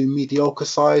you're going to do mediocre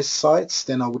size sites,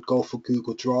 then I would go for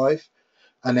Google Drive.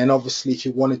 And then obviously if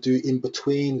you want to do in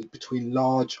between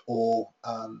large or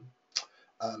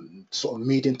sort of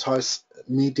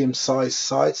medium sized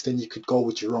sites, then you could go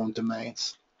with your own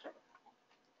domains.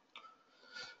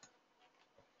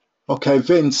 Okay,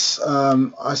 Vince,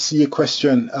 I see your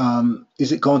question.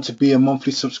 Is it going to be a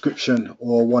monthly subscription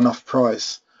or one-off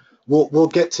price? We'll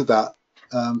get to that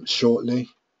shortly.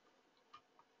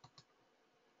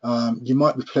 You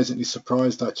might be pleasantly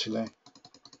surprised, actually.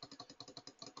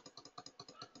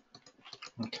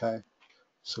 Okay,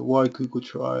 so why Google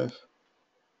Drive?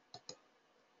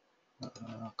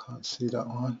 I can't see that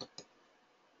one.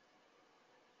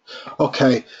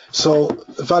 Okay, so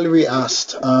Valerie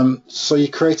asked, so you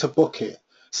create a bucket.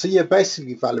 So yeah,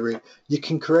 basically, Valerie, you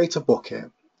can create a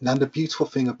bucket. Now the beautiful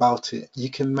thing about it, you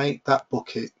can make that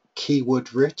bucket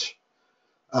keyword rich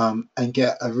and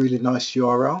get a really nice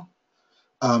URL.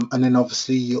 and then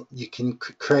obviously you can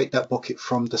create that bucket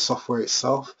from the software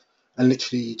itself, and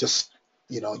literally you just,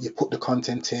 you put the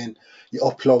content in, you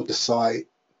upload the site,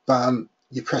 bam,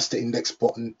 you press the index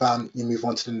button, bam, you move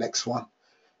on to the next one.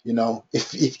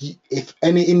 If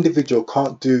any individual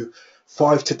can't do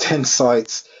 5 to 10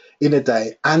 sites in a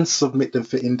day and submit them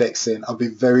for indexing, I'll be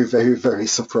very, very, very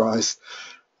surprised.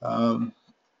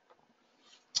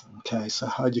 Okay, so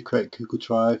how do you create Google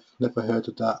Drive? Never heard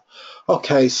of that.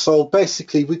 Okay, so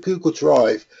basically with Google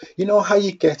Drive, you know how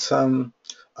you get your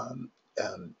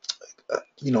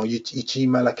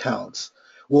Gmail accounts?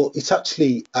 Well, it's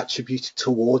actually attributed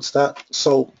towards that.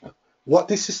 So what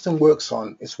this system works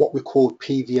on is what we call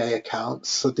PVA accounts.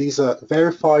 So these are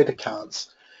verified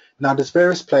accounts. Now there's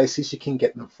various places you can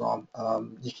get them from.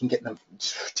 You can get them,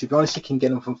 to be honest, you can get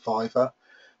them from Fiverr,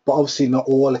 but obviously not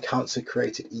all accounts are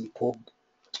created equal.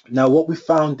 Now what we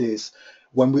found is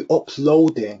when we're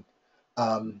uploading,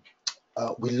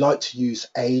 we like to use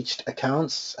aged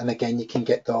accounts, and again you can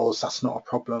get those, that's not a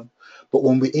problem. But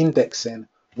when we're indexing,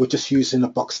 we're just using the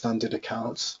box standard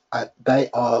accounts. They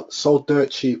are so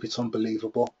dirt cheap, it's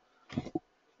unbelievable.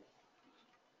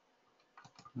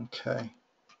 Okay,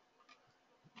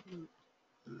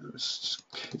 let's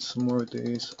just get some more of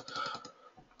these.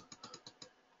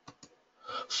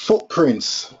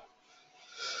 Footprints.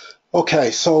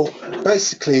 Okay, so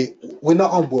basically we're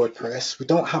not on WordPress, we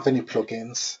don't have any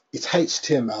plugins, it's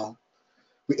HTML.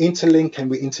 We interlink and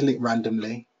we interlink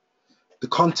randomly. The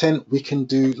content we can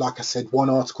do, like I said, one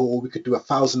article, or we could do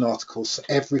 1,000 articles. So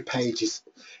every page is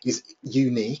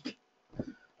unique.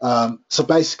 So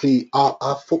basically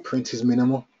our footprint is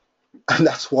minimal, and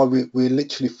that's why we're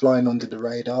literally flying under the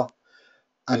radar,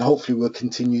 and hopefully we'll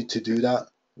continue to do that.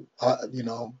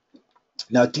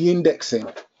 Now de-indexing,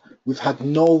 we've had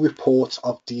no reports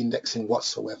of de-indexing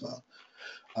whatsoever,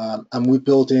 and we're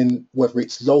building, whether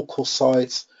it's local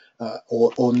sites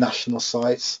or national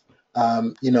sites.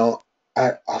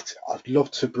 I'd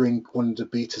love to bring one of the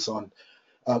beaters on.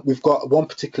 We've got one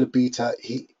particular beta.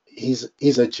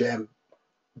 He's a gem,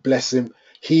 bless him.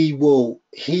 He will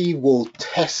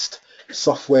test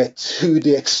software to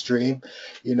the extreme.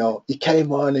 He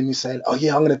came on and he said, "Oh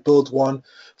yeah, I'm going to build one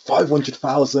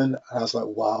 500,000," and I was like,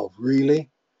 "Wow, really?"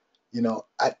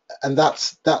 And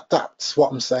that's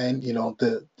what I'm saying.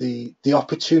 The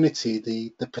opportunity,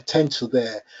 the potential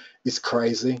there is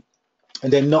crazy,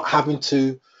 and then not having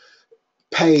to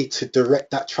pay to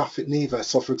direct that traffic neither.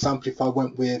 So for example, if I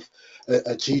went with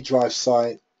a G Drive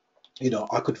site,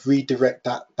 I could redirect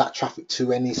that traffic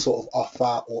to any sort of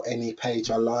offer or any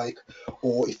page I like.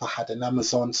 Or if I had an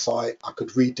Amazon site, I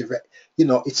could redirect.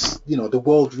 It's the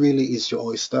world really is your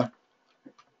oyster.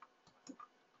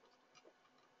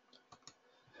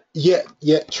 Yeah,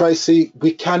 Tracy,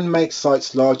 we can make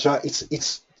sites larger. It's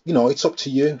up to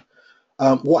you.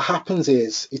 What happens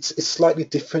is it's slightly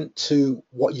different to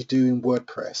what you do in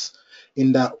WordPress,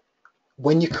 in that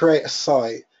when you create a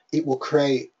site, it will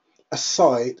create a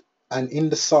site, and in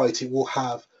the site it will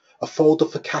have a folder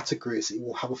for categories, it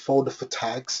will have a folder for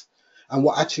tags. And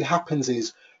what actually happens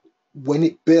is when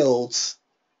it builds,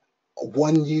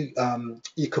 when you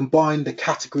combine the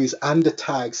categories and the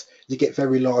tags, you get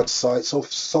very large sites. So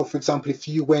for example, if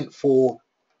you went for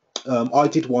I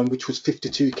did one which was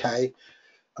 52K,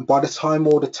 and by the time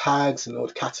all the tags and all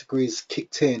the categories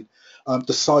kicked in,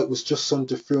 the site was just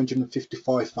under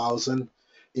 355,000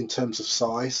 in terms of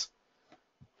size.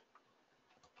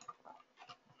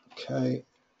 Okay,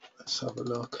 let's have a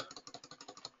look.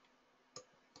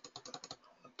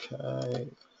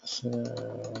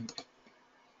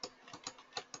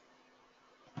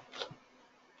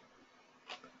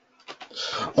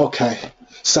 Okay,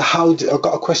 so I've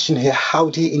got a question here. How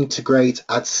do you integrate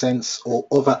AdSense or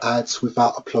other ads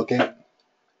without a plugin?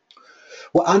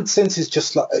 Well, AdSense is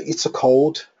just like, it's a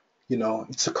code,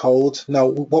 it's a code. Now,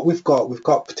 what we've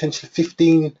got potentially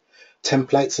 15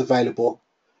 templates available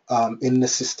in the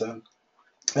system,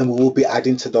 and we will be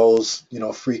adding to those,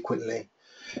 frequently.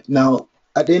 Now,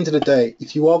 at the end of the day,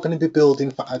 if you are going to be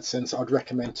building for AdSense, I'd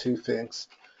recommend two things.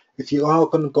 If you are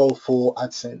going to go for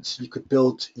AdSense, you could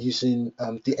build using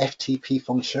the FTP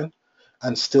function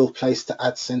and still place the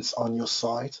AdSense on your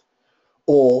site.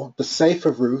 Or the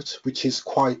safer route, which is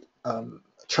quite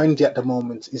trendy at the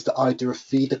moment, is the idea of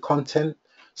feeder content.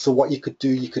 So what you could do,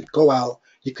 you could go out,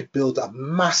 you could build a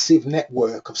massive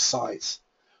network of sites,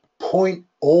 point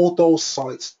all those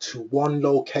sites to one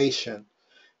location.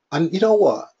 And you know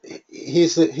what?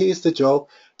 Here's the job.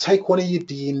 Take one of your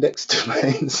de-indexed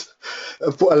domains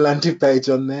and put a landing page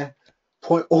on there.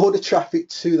 Point all the traffic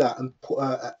to that and put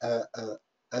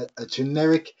a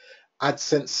generic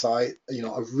AdSense site,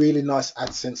 a really nice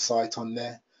AdSense site on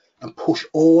there. and push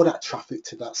all that traffic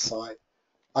to that site.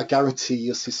 I guarantee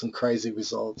you'll see some crazy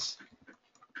results.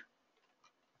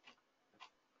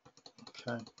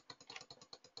 Okay.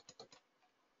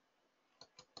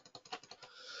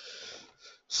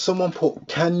 Someone put,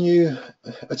 can you,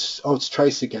 it's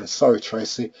Tracy again, sorry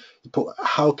Tracy, you put,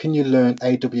 how can you learn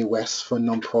AWS for a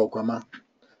non-programmer?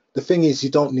 The thing is, you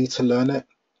don't need to learn it.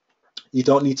 You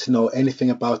don't need to know anything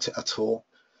about it at all.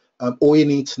 All you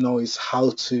need to know is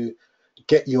how to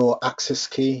get your access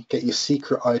key, get your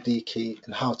secret ID key,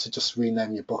 and how to just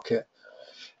rename your bucket.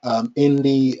 In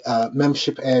the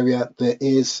membership area, there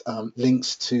is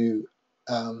links to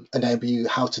enable you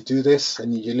how to do this,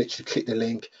 and you literally click the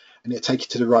link and it'll take you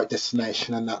to the right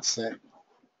destination, and that's it.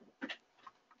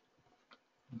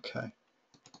 Okay.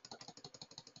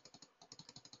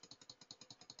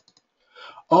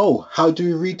 Oh, how do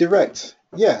we redirect?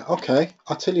 Yeah, okay.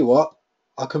 I'll tell you what,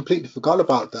 I completely forgot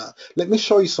about that. Let me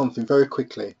show you something very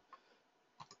quickly.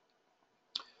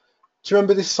 Do you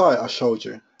remember this site I showed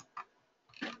you?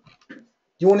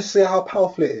 You want to see how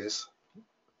powerful it is?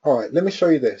 All right, let me show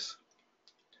you this.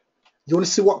 You want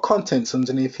to see what content's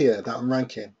underneath here that I'm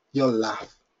ranking? You'll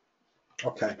laugh.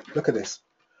 Okay, look at this.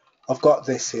 I've got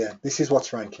this here. This is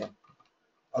what's ranking.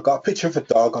 I've got a picture of a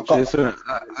dog. I've got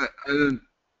Jason,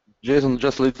 Jason,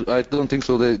 just I don't think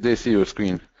so. They see your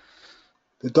screen.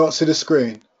 They don't see the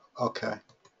screen. Okay.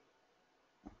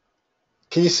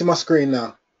 Can you see my screen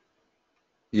now?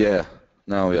 Yeah,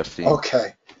 now we are seeing.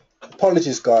 Okay.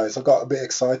 Apologies, guys. I got a bit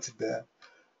excited there.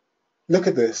 Look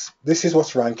at this. This is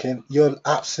what's ranking. You'll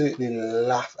absolutely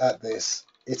laugh at this.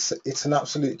 It's an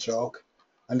absolute joke.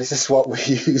 And this is what we're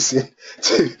using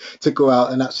to go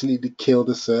out and actually kill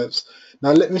the SERPs.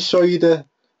 Now let me show you the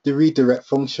redirect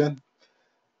function.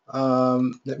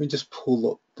 Let me just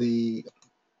pull up the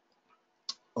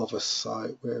other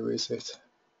site. Where is it?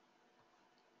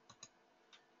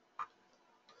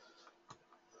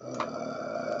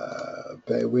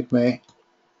 Bear with me.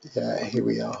 Yeah, here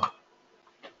we are.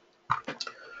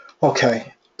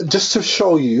 Okay, just to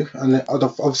show you, and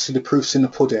obviously the proof's in the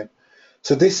pudding.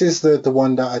 So this is the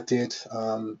one that I did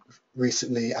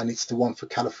recently, and it's the one for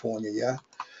California, yeah?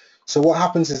 So what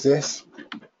happens is this.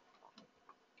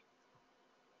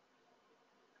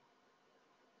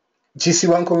 Do you see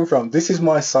where I'm coming from? This is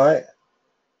my site.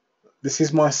 This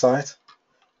is my site.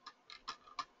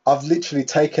 I've literally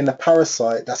taken a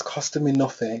parasite that's costing me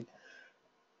nothing.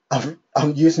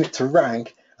 I'm using it to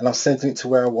rank, and I'm sending it to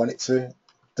where I want it to.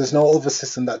 There's no other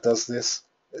system that does this.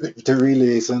 There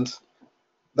really isn't.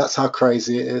 That's how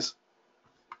crazy it is.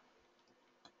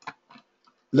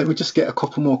 Let me just get a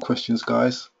couple more questions,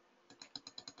 guys.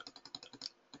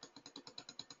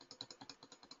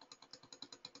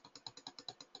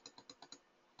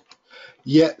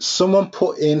 Yeah, someone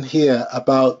put in here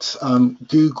about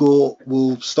Google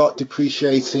will start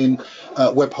depreciating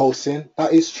web hosting.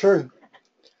 That is true.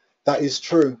 That is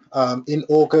true. In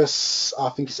August, I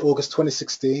think it's August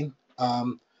 2016,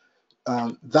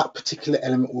 that particular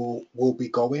element will be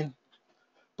going.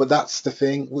 But that's the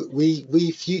thing.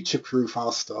 We future-proof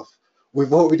our stuff.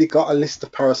 We've already got a list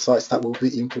of parasites that we'll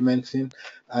be implementing,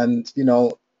 and you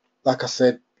know, like I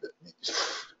said,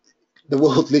 the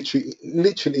world literally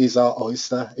is our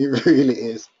oyster. It really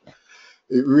is.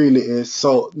 It really is.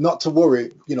 So not to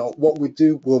worry. You know what we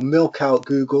do, we'll milk out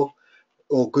Google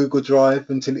or Google Drive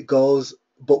until it goes.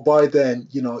 But by then,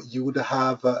 you know, you would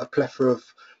have a plethora of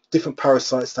different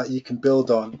parasites that you can build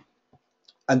on.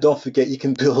 And don't forget, you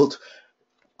can build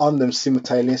on them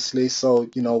simultaneously. So,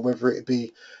 you know, whether it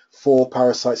be 4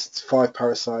 parasites, 5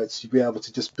 parasites, you'll be able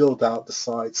to just build out the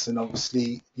sites and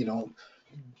obviously, you know,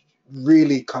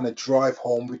 really kind of drive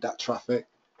home with that traffic.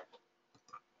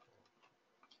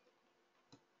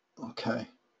 Okay.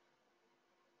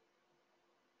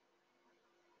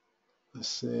 Let's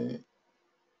see.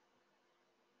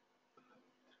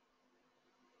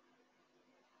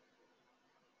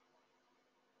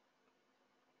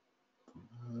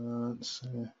 Let's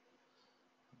see.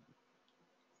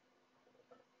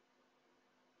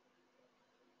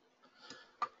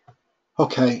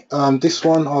 Okay, this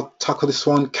one, I'll tackle this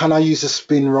one. Can I use a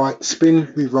spin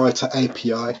rewriter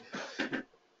API?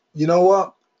 You know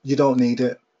what? You don't need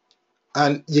it.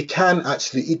 And you can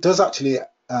actually, it does actually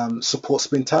support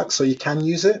spin tags, so you can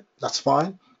use it. That's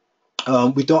fine.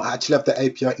 We don't actually have the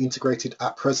API integrated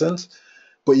at present,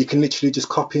 but you can literally just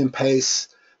copy and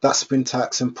paste that spin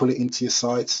tags and pull it into your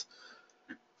sites.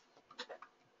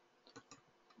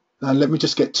 Now let me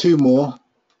just get 2 more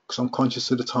because I'm conscious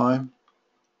of the time.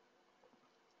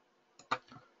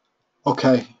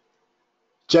 Okay,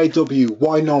 JW,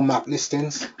 why no map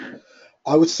listings?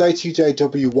 I would say to you,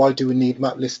 JW, why do we need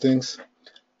map listings?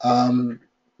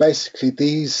 basically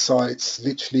these sites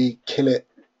literally kill it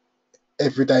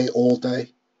every day, all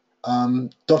day.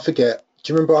 Don't forget,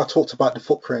 do you remember I talked about the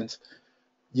footprint?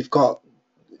 You've got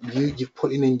you've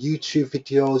putting in YouTube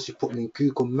videos, you're putting in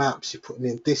Google Maps, you're putting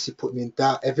in this, you're putting in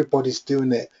that. Everybody's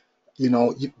doing it. You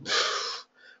know,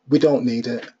 we don't need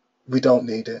it. We don't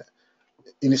need it.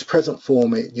 In its present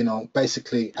form, it, you know,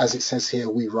 basically, as it says here,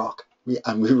 we rock. We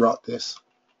rock this.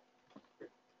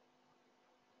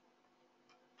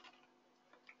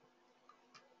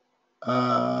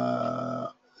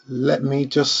 Let me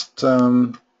just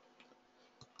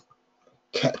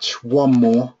catch one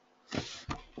more,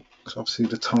 because obviously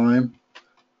the time.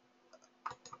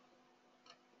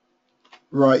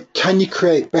 Right, can you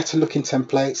create better looking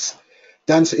templates?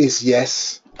 The answer is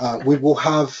yes. We will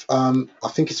have, I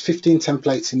think it's 15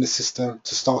 templates in the system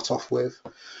to start off with.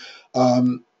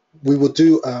 We will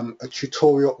do a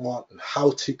tutorial on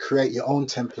how to create your own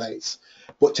templates.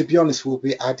 But to be honest, we'll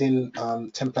be adding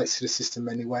templates to the system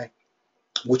anyway,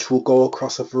 which will go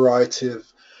across a variety of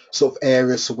sort of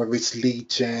areas. So whether it's lead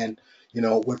gen, you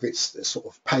know, whether it's sort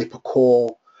of paper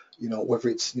core, you know, whether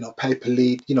it's, you know, paper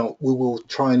lead, you know, we will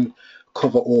try and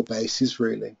cover all bases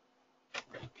really.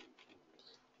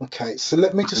 Okay, so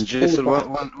let me just pull Jason, back.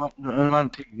 one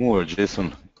thing more,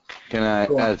 Jason. Can I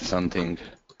Go on. add something?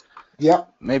 Yeah.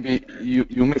 Maybe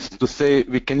you missed to say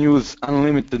we can use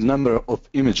unlimited number of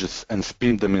images and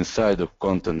spin them inside of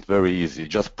content. Very easy.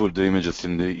 Just put the images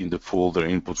in the folder,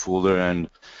 input folder, and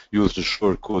use the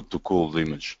shortcode to call the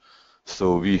image.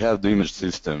 So we have the image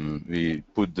system. We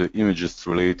put the images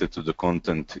related to the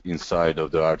content inside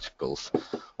of the articles.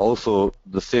 Also,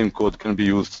 the same code can be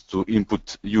used to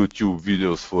input YouTube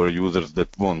videos for users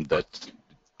that want that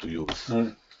to use.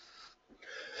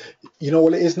 You know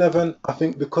what it is, Nevin? I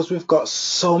think because we've got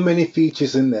so many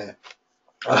features in there,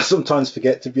 I sometimes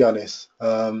forget, to be honest,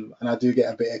 and I do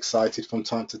get a bit excited from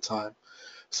time to time.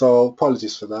 So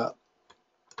apologies for that.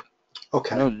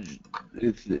 Okay. No,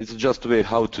 it's just a way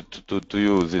how to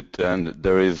use it, and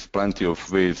there is plenty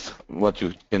of ways what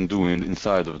you can do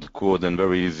inside of the code, and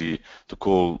very easy to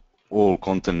call all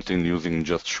content in using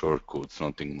just shortcodes,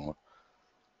 nothing more.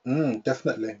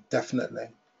 Definitely, definitely.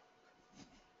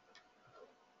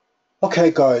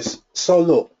 Okay, guys. So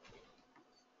look,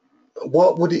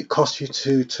 what would it cost you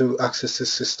to access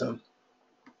this system?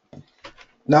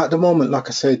 Now, at the moment, like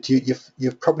I said,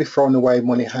 you've probably thrown away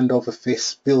money hand over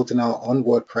fist building out on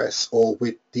WordPress or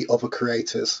with the other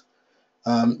creators.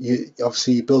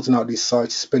 Obviously you're building out these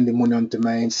sites, spending money on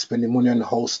domains, spending money on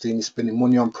hosting, spending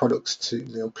money on products to,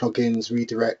 you know, plugins,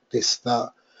 redirect, this,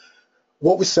 that.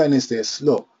 What we're saying is this: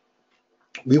 look,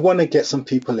 we want to get some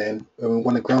people in, and we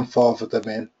want to grandfather them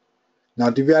in. Now,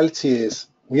 the reality is,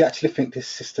 we actually think this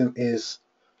system is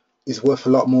worth a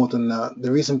lot more than that.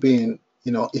 The reason being,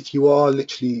 you know, if you are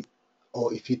literally,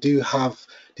 or if you do have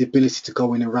the ability to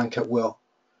go in and rank at will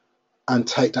and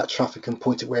take that traffic and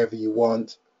point it wherever you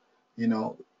want, you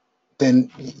know, then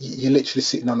you're literally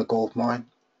sitting on a gold mine.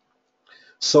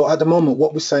 So at the moment,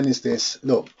 what we're saying is this: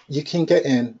 look, you can get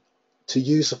in to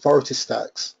use authority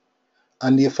stacks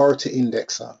and the authority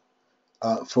indexer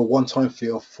for a one-time fee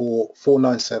of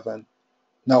 $497.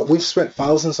 Now, we've spent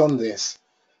thousands on this,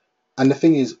 and the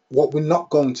thing is, what we're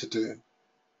not going to do,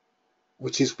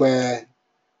 which is where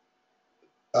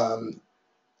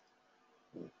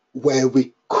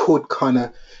we could kind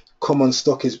of come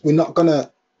unstuck, is we're not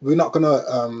gonna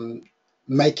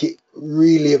make it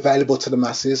really available to the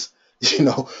masses. You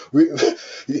know,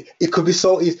 it could be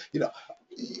so easy. You know,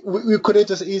 we could have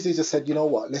just easily just said, you know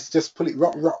what, let's just pull it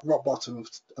rock bottom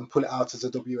and pull it out as a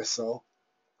WSO.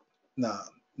 Nah,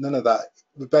 none of that.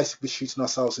 We're basically shooting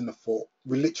ourselves in the foot.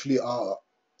 We literally are,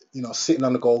 you know, sitting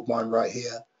on the gold mine right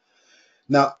here.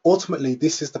 Now, ultimately,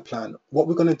 this is the plan. What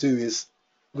we're going to do is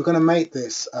we're going to make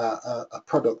this a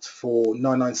product for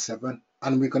 $997,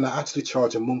 and we're going to actually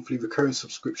charge a monthly recurring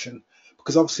subscription,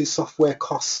 because obviously software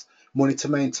costs money to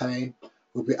maintain.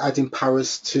 We'll be adding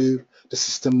powers to the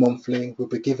system monthly. We'll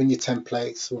be giving you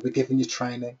templates. We'll be giving you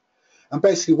training. And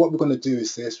basically what we're going to do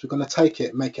is this: we're going to take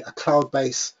it, make it a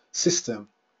cloud-based system,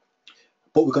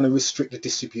 but we're going to restrict the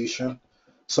distribution.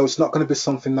 So it's not going to be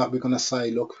something that we're going to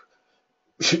say, look,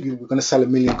 we're going to sell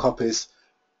 1 million copies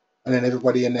and then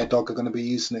everybody and their dog are going to be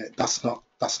using it. That's not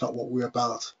what we're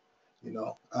about, you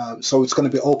know. So it's going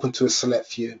to be open to a select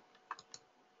few.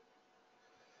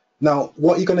 Now,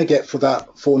 what you're going to get for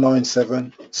that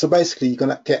 $497, so basically you're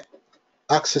going to get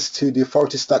access to the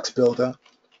Authority Stacks Builder.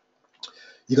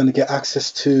 You're going to get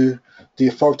access to the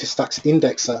Authority Stacks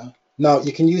Indexer. Now,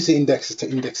 you can use the indexer to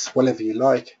index whatever you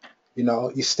like. You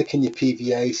know, you stick in your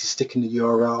PVAs, you stick in the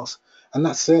URLs, and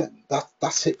that's it.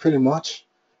 That's it pretty much.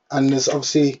 And there's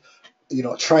obviously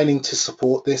training to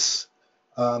support this.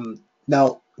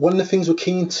 Now, one of the things we're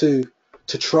keen to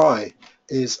try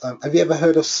is, have you ever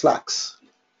heard of Slacks?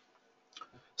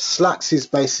 Slacks is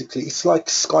basically, it's like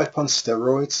Skype on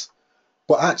steroids,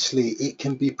 but actually it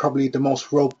can be probably the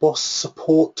most robust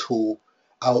support tool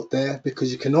out there,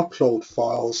 because you can upload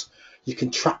files, you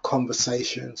can track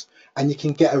conversations, and you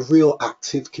can get a real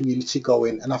active community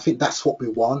going. And I think that's what we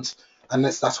want, and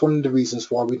that's one of the reasons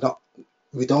why we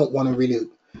don't want to really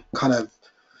kind of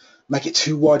make it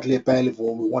too widely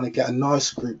available. We want to get a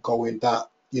nice group going that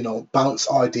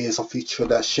bounce ideas off each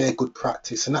other, share good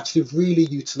practice, and actually really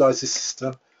utilize the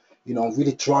system,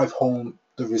 really drive home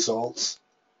the results.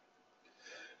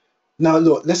 Now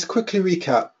look, let's quickly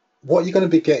recap. What you're going to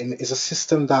be getting is a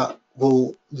system that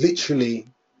will literally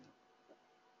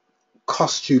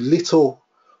cost you little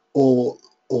or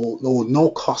no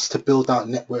cost to build out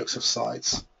networks of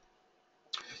sites.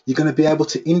 You're going to be able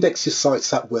to index your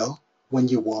sites at will when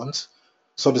you want,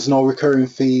 so there's no recurring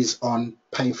fees on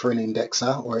paying for an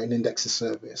indexer or an indexing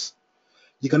service.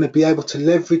 You're going to be able to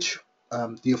leverage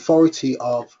the authority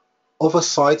of other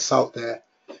sites out there.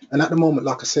 And at the moment,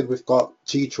 like I said, we've got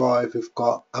G Drive, we've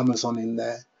got Amazon in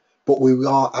there, but we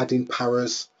are adding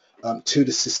paras to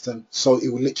the system. So it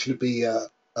will literally be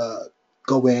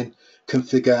go in,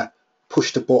 configure,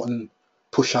 push the button,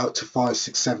 push out to 5,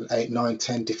 6, 7, 8, 9,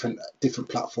 10 different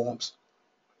platforms.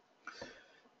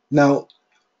 Now,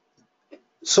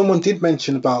 someone did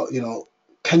mention about,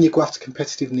 can you go after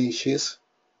competitive niches?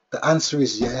 The answer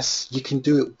is yes. You can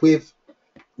do it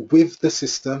with the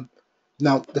system.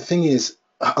 Now, the thing is,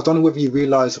 I don't know whether you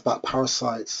realize about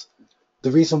parasites. The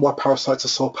reason why parasites are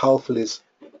so powerful is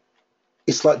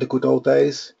it's like the good old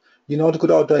days. The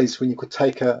good old days when you could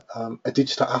take a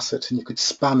digital asset and you could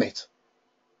spam it,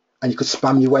 and you could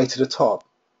spam your way to the top.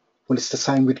 Well, it's the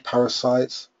same with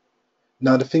parasites.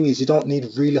 Now, the thing is, you don't need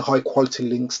really high quality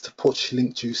links to push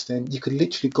link juice in. You could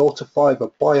literally go to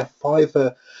Fiverr, buy a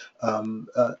Fiverr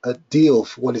a deal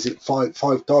for, what is it,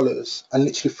 $5, and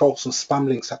literally throw some spam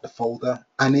links at the folder,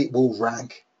 and it will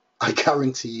rank. I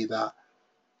guarantee you that.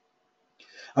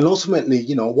 And ultimately,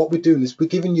 what we're doing is we're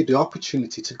giving you the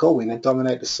opportunity to go in and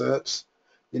dominate the SERPs.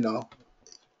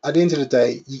 At the end of the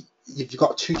day, you've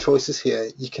got two choices here.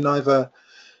 You can either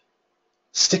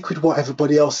stick with what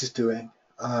everybody else is doing,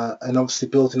 and obviously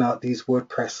building out these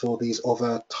WordPress or these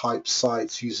other type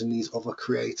sites using these other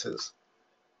creators.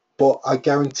 But I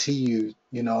guarantee you,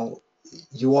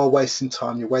 you are wasting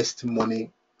time, you're wasting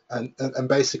money, and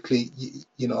basically,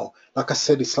 like I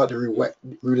said, it's like the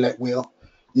roulette wheel.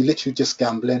 You're literally just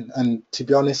gambling. And to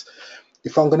be honest,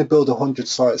 if I'm going to build 100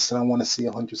 sites, then I want to see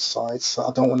 100 sites. So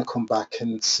I don't want to come back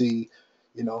and see,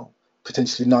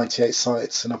 potentially 98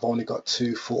 sites, and I've only got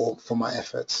 2 for my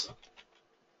efforts.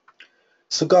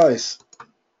 So guys,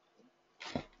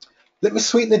 let me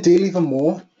sweeten the deal even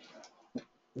more.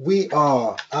 We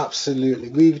are absolutely,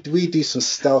 we do some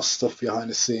stealth stuff behind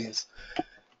the scenes.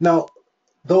 Now,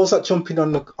 those that jump in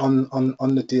on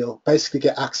the deal basically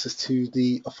get access to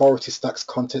the Authority Stacks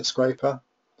content scraper.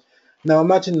 Now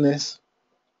imagine this.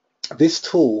 This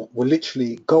tool will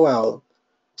literally go out,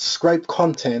 scrape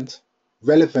content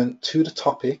relevant to the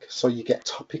topic, so you get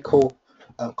topical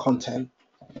content.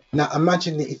 Now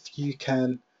imagine if you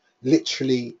can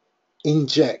literally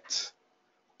inject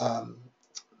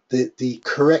the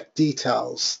correct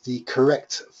details, the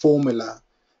correct formula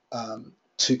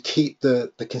to keep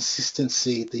the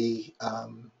consistency, the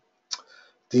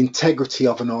integrity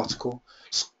of an article.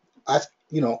 So at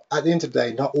the end of the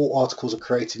day, not all articles are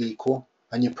created equal,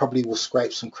 and you probably will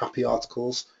scrape some crappy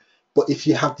articles. But if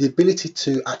you have the ability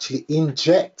to actually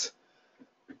inject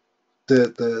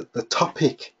the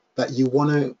topic that you want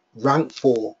to rank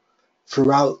for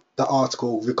throughout the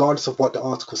article, regardless of what the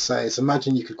article says.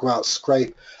 Imagine you could go out,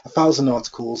 scrape 1,000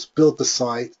 articles, build the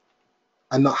site,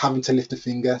 and not having to lift a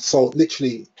finger. So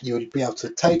literally, you would be able to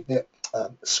take the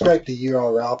scrape the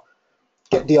URL,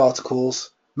 get the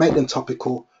articles, make them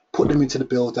topical, put them into the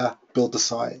builder, build the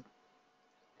site.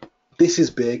 This is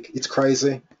big. It's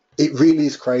crazy. It really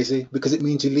is crazy, because it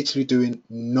means you're literally doing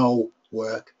no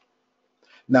work.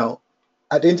 Now,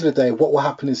 at the end of the day, what will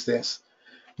happen is this.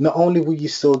 Not only will you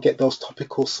still get those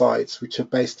topical sites which are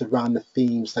based around the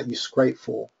themes that you scrape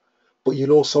for, but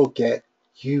you'll also get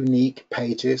unique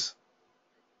pages.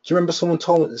 Do you remember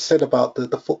someone said about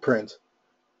the footprint?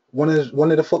 One of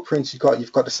the footprints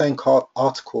you've got the same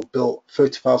article built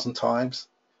 30,000 times.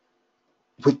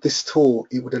 With this tool,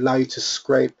 it would allow you to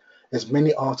scrape as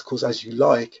many articles as you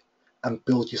like and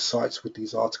build your sites with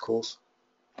these articles.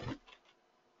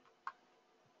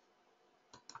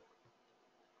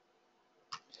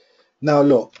 Now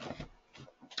look,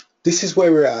 this is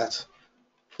where we're at.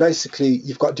 basically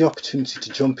you've got the opportunity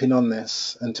to jump in on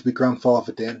this and to be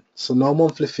grandfathered in. So no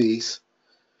monthly fees,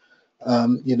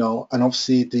 you know, and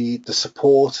obviously the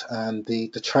support and the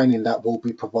training that will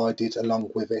be provided along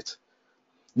with it.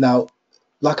 Now,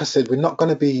 like I said, we're not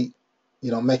going to be, you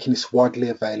know, making this widely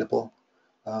available.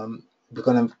 We're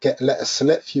going to let a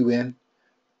select few in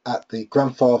at the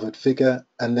grandfathered figure,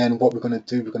 and then what we're going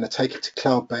to do, we're going to take it to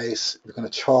cloud-based. We're going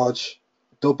to charge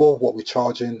double what we're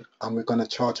charging, and we're going to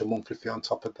charge a monthly fee on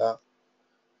top of that.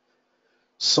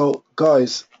 So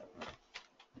guys,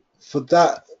 for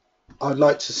that, I'd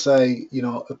like to say, you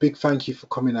know, a big thank you for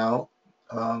coming out.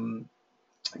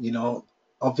 You know,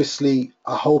 obviously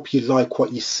I hope you like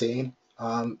what you're seeing.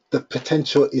 The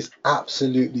potential is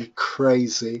absolutely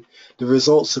crazy. The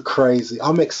results are crazy.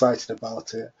 I'm excited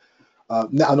about it.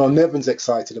 I know Nevin's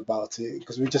excited about it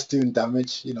because we're just doing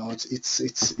damage. You know,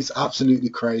 it's absolutely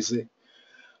crazy.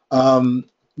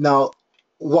 Now,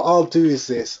 what I'll do is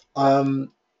this. Let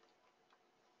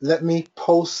me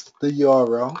post the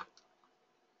URL.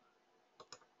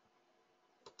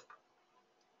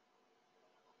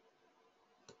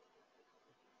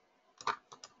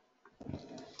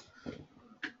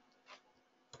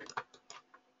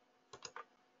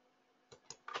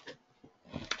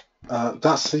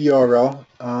 That's the URL.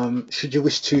 Should you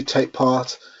wish to take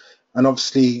part, and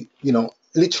obviously, you know,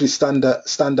 literally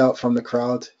stand out from the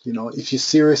crowd. You know, if you're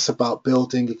serious about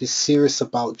building, if you're serious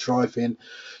about driving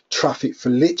traffic for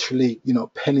literally, you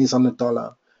know, pennies on the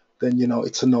dollar, then, you know,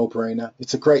 it's a no-brainer.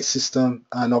 It's a great system,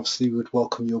 and obviously we'd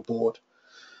welcome you aboard.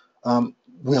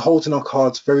 We're holding our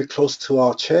cards very close to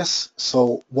our chest,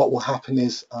 so what will happen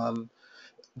is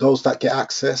those that get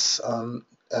access,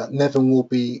 Nevin will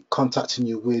be contacting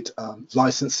you with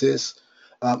licenses,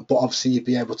 but obviously you'll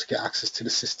be able to get access to the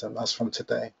system as from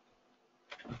today.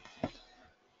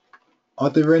 Are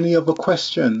there any other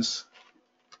questions?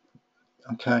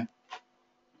 Okay.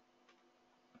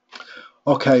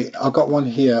 Okay, I got one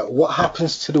here. What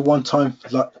happens to the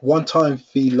one-time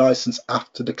fee license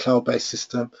after the cloud-based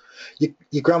system?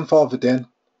 Your grandfathered in.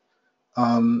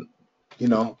 You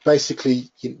know,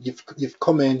 basically you've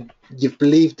come in, you've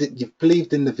believed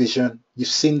in the vision, you've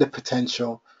seen the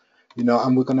potential, you know,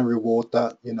 and we're going to reward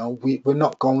that. You know, we're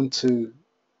not going to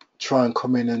try and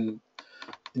come in and,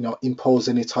 you know, impose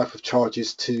any type of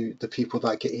charges to the people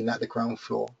that get in at the ground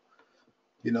floor,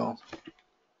 you know.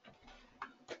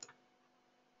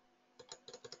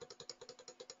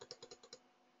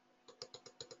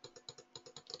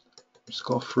 Just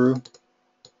go through.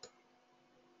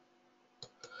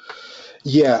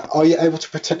 Yeah, are you able to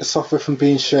protect the software from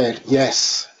being shared?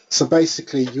 Yes. So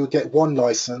basically you'll get one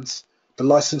license. The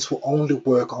license will only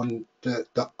work on the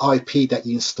IP that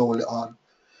you install it on.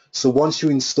 So once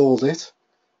you installed it,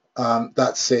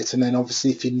 that's it. And then obviously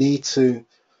if you need to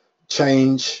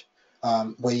change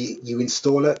where you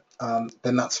install it,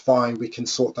 then that's fine. We can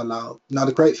sort that out. Now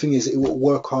the great thing is it will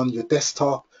work on your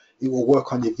desktop. It will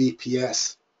work on your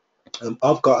VPS.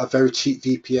 I've got a very cheap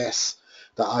VPS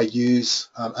that I use,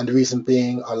 and the reason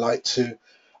being I like to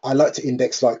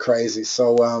index like crazy.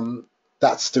 So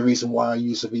that's the reason why I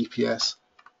use a VPS.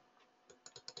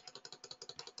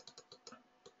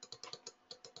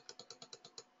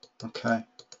 Okay.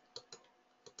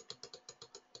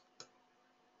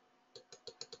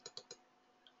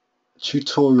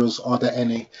 Tutorials, are there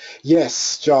any?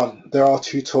 Yes, John, there are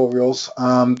tutorials.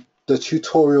 The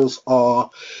tutorials are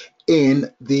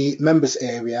in the members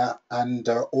area and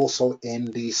also in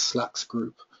the Slacks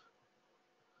group.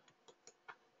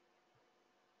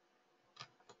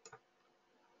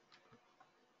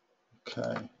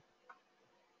 Okay.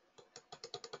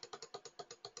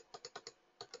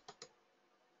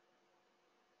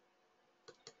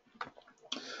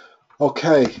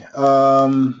 Okay.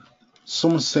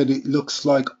 Someone said it looks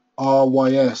like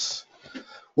RYS.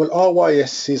 Well,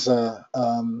 RYS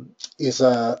is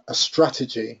a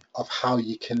strategy of how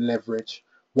you can leverage.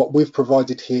 What we've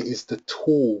provided here is the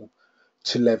tool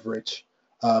to leverage,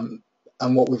 and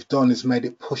what we've done is made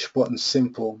it push button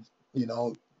simple. You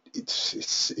know,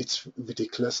 it's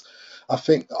ridiculous. I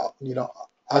think you know,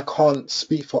 I can't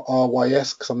speak for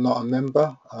RYS because I'm not a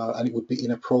member, and it would be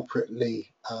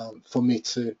inappropriately for me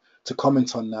to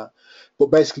comment on that. But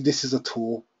basically, this is a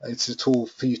tool. It's a tool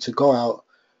for you to go out,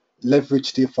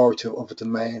 leverage the authority of other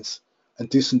domains, and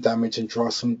do some damage and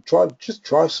drive some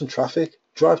traffic,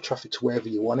 drive traffic to wherever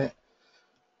you want it.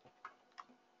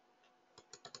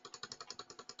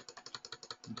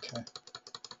 Okay.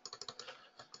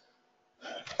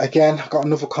 Again, I've got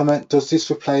another comment. Does this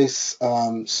replace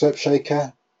SERP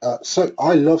Shaker? So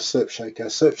I love SERP Shaker.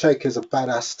 SERP Shaker is a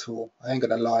badass tool. I ain't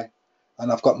gonna lie,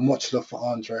 and I've got much love for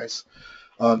Andres.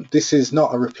 This is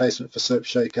not a replacement for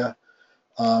SerpShaker.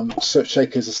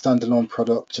 SerpShaker is a standalone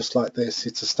product, just like this.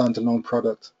 It's a standalone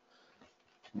product.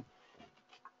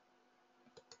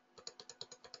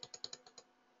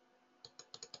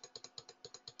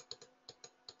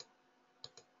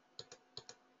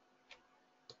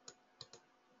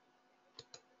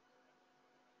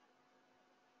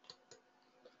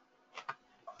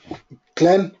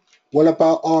 Glenn, what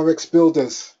about RX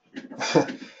Builders?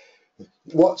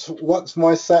 What's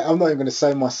my say? I'm not even going to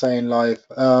say my saying live.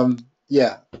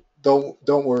 Yeah, don't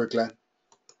worry, Glenn.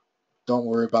 Don't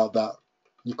worry about that.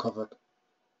 You covered.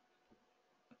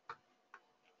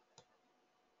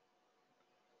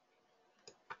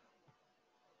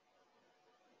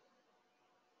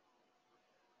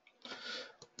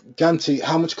 Ganti,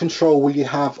 how much control will you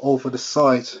have over the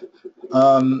site?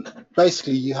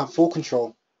 Basically, you have full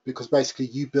control, because basically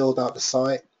you build out the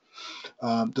site.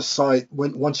 The site,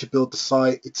 once you build the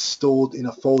site, it's stored in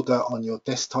a folder on your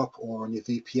desktop or on your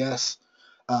VPS.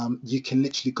 You can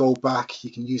literally go back,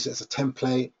 you can use it as a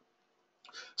template.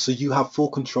 So you have full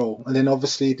control. And then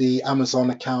obviously the Amazon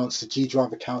accounts, the G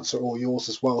Drive accounts are all yours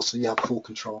as well. So you have full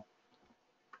control.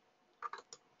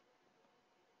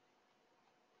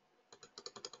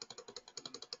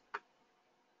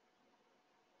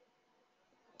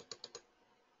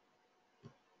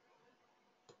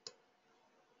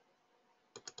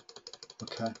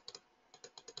 Okay.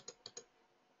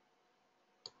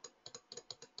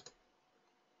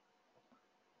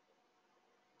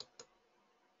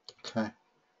 Okay.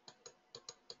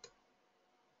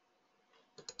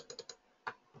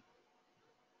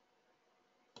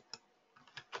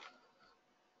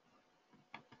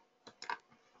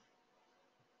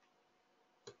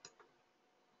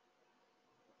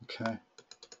 Okay.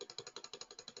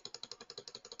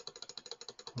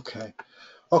 Okay.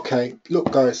 Okay.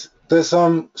 Look, guys, there's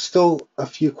still a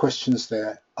few questions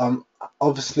there.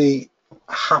 Obviously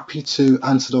happy to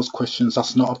answer those questions.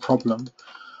 That's not a problem.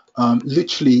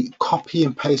 Literally copy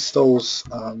and paste those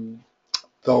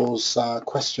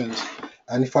questions,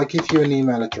 and if I give you an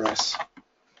email address,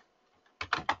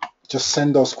 just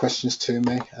send those questions to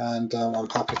me, and I'm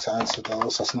happy to answer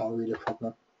those. That's not really a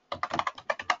problem.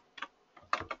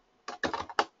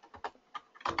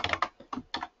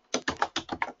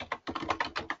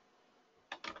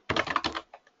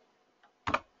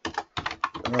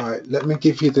 Right, let me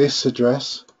give you this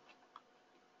address.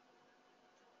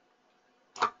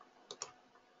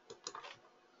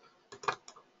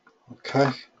 Okay.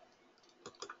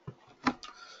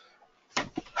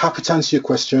 Happy to answer your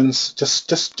questions.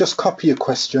 Just copy your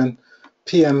question,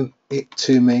 PM it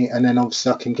to me, and then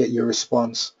obviously I can get your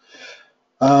response.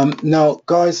 Now,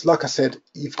 guys, like I said,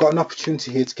 you've got an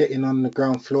opportunity here to get in on the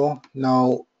ground floor.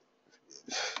 Now,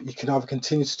 you can either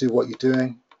continue to do what you're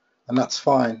doing, and that's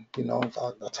fine. You know,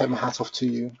 I take my hat off to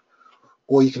you,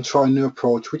 or you can try a new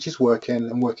approach, which is working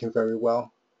and working very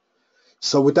well.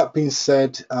 So with that being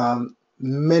said,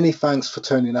 many thanks for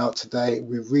turning out today.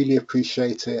 We really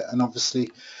appreciate it, and obviously,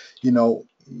 you know,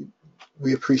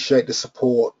 we appreciate the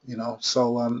support. You know,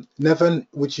 so Nevin,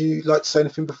 would you like to say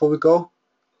anything before we go?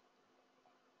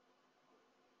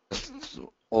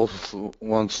 Also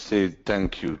want to say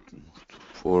thank you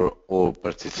for all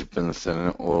participants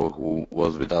and all who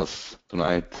was with us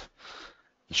tonight,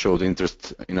 showed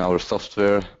interest in our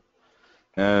software,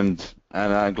 and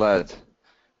I'm glad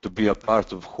to be a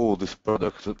part of whole this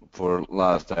product for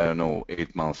last, I don't know,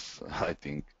 8 months, I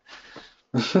think.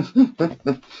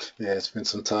 Yeah, it's been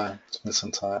some time. It's been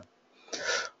some time.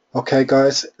 Okay,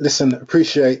 guys, listen,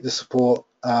 appreciate the support.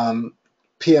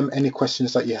 PM any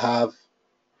questions that you have.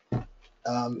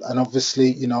 And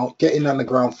obviously, you know, get in on the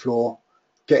ground floor,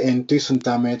 get in, do some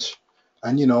damage,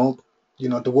 and you know,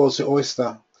 the world's your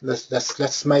oyster.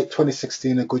 Let's make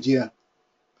 2016 a good year.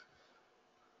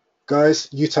 Guys,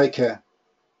 you take care.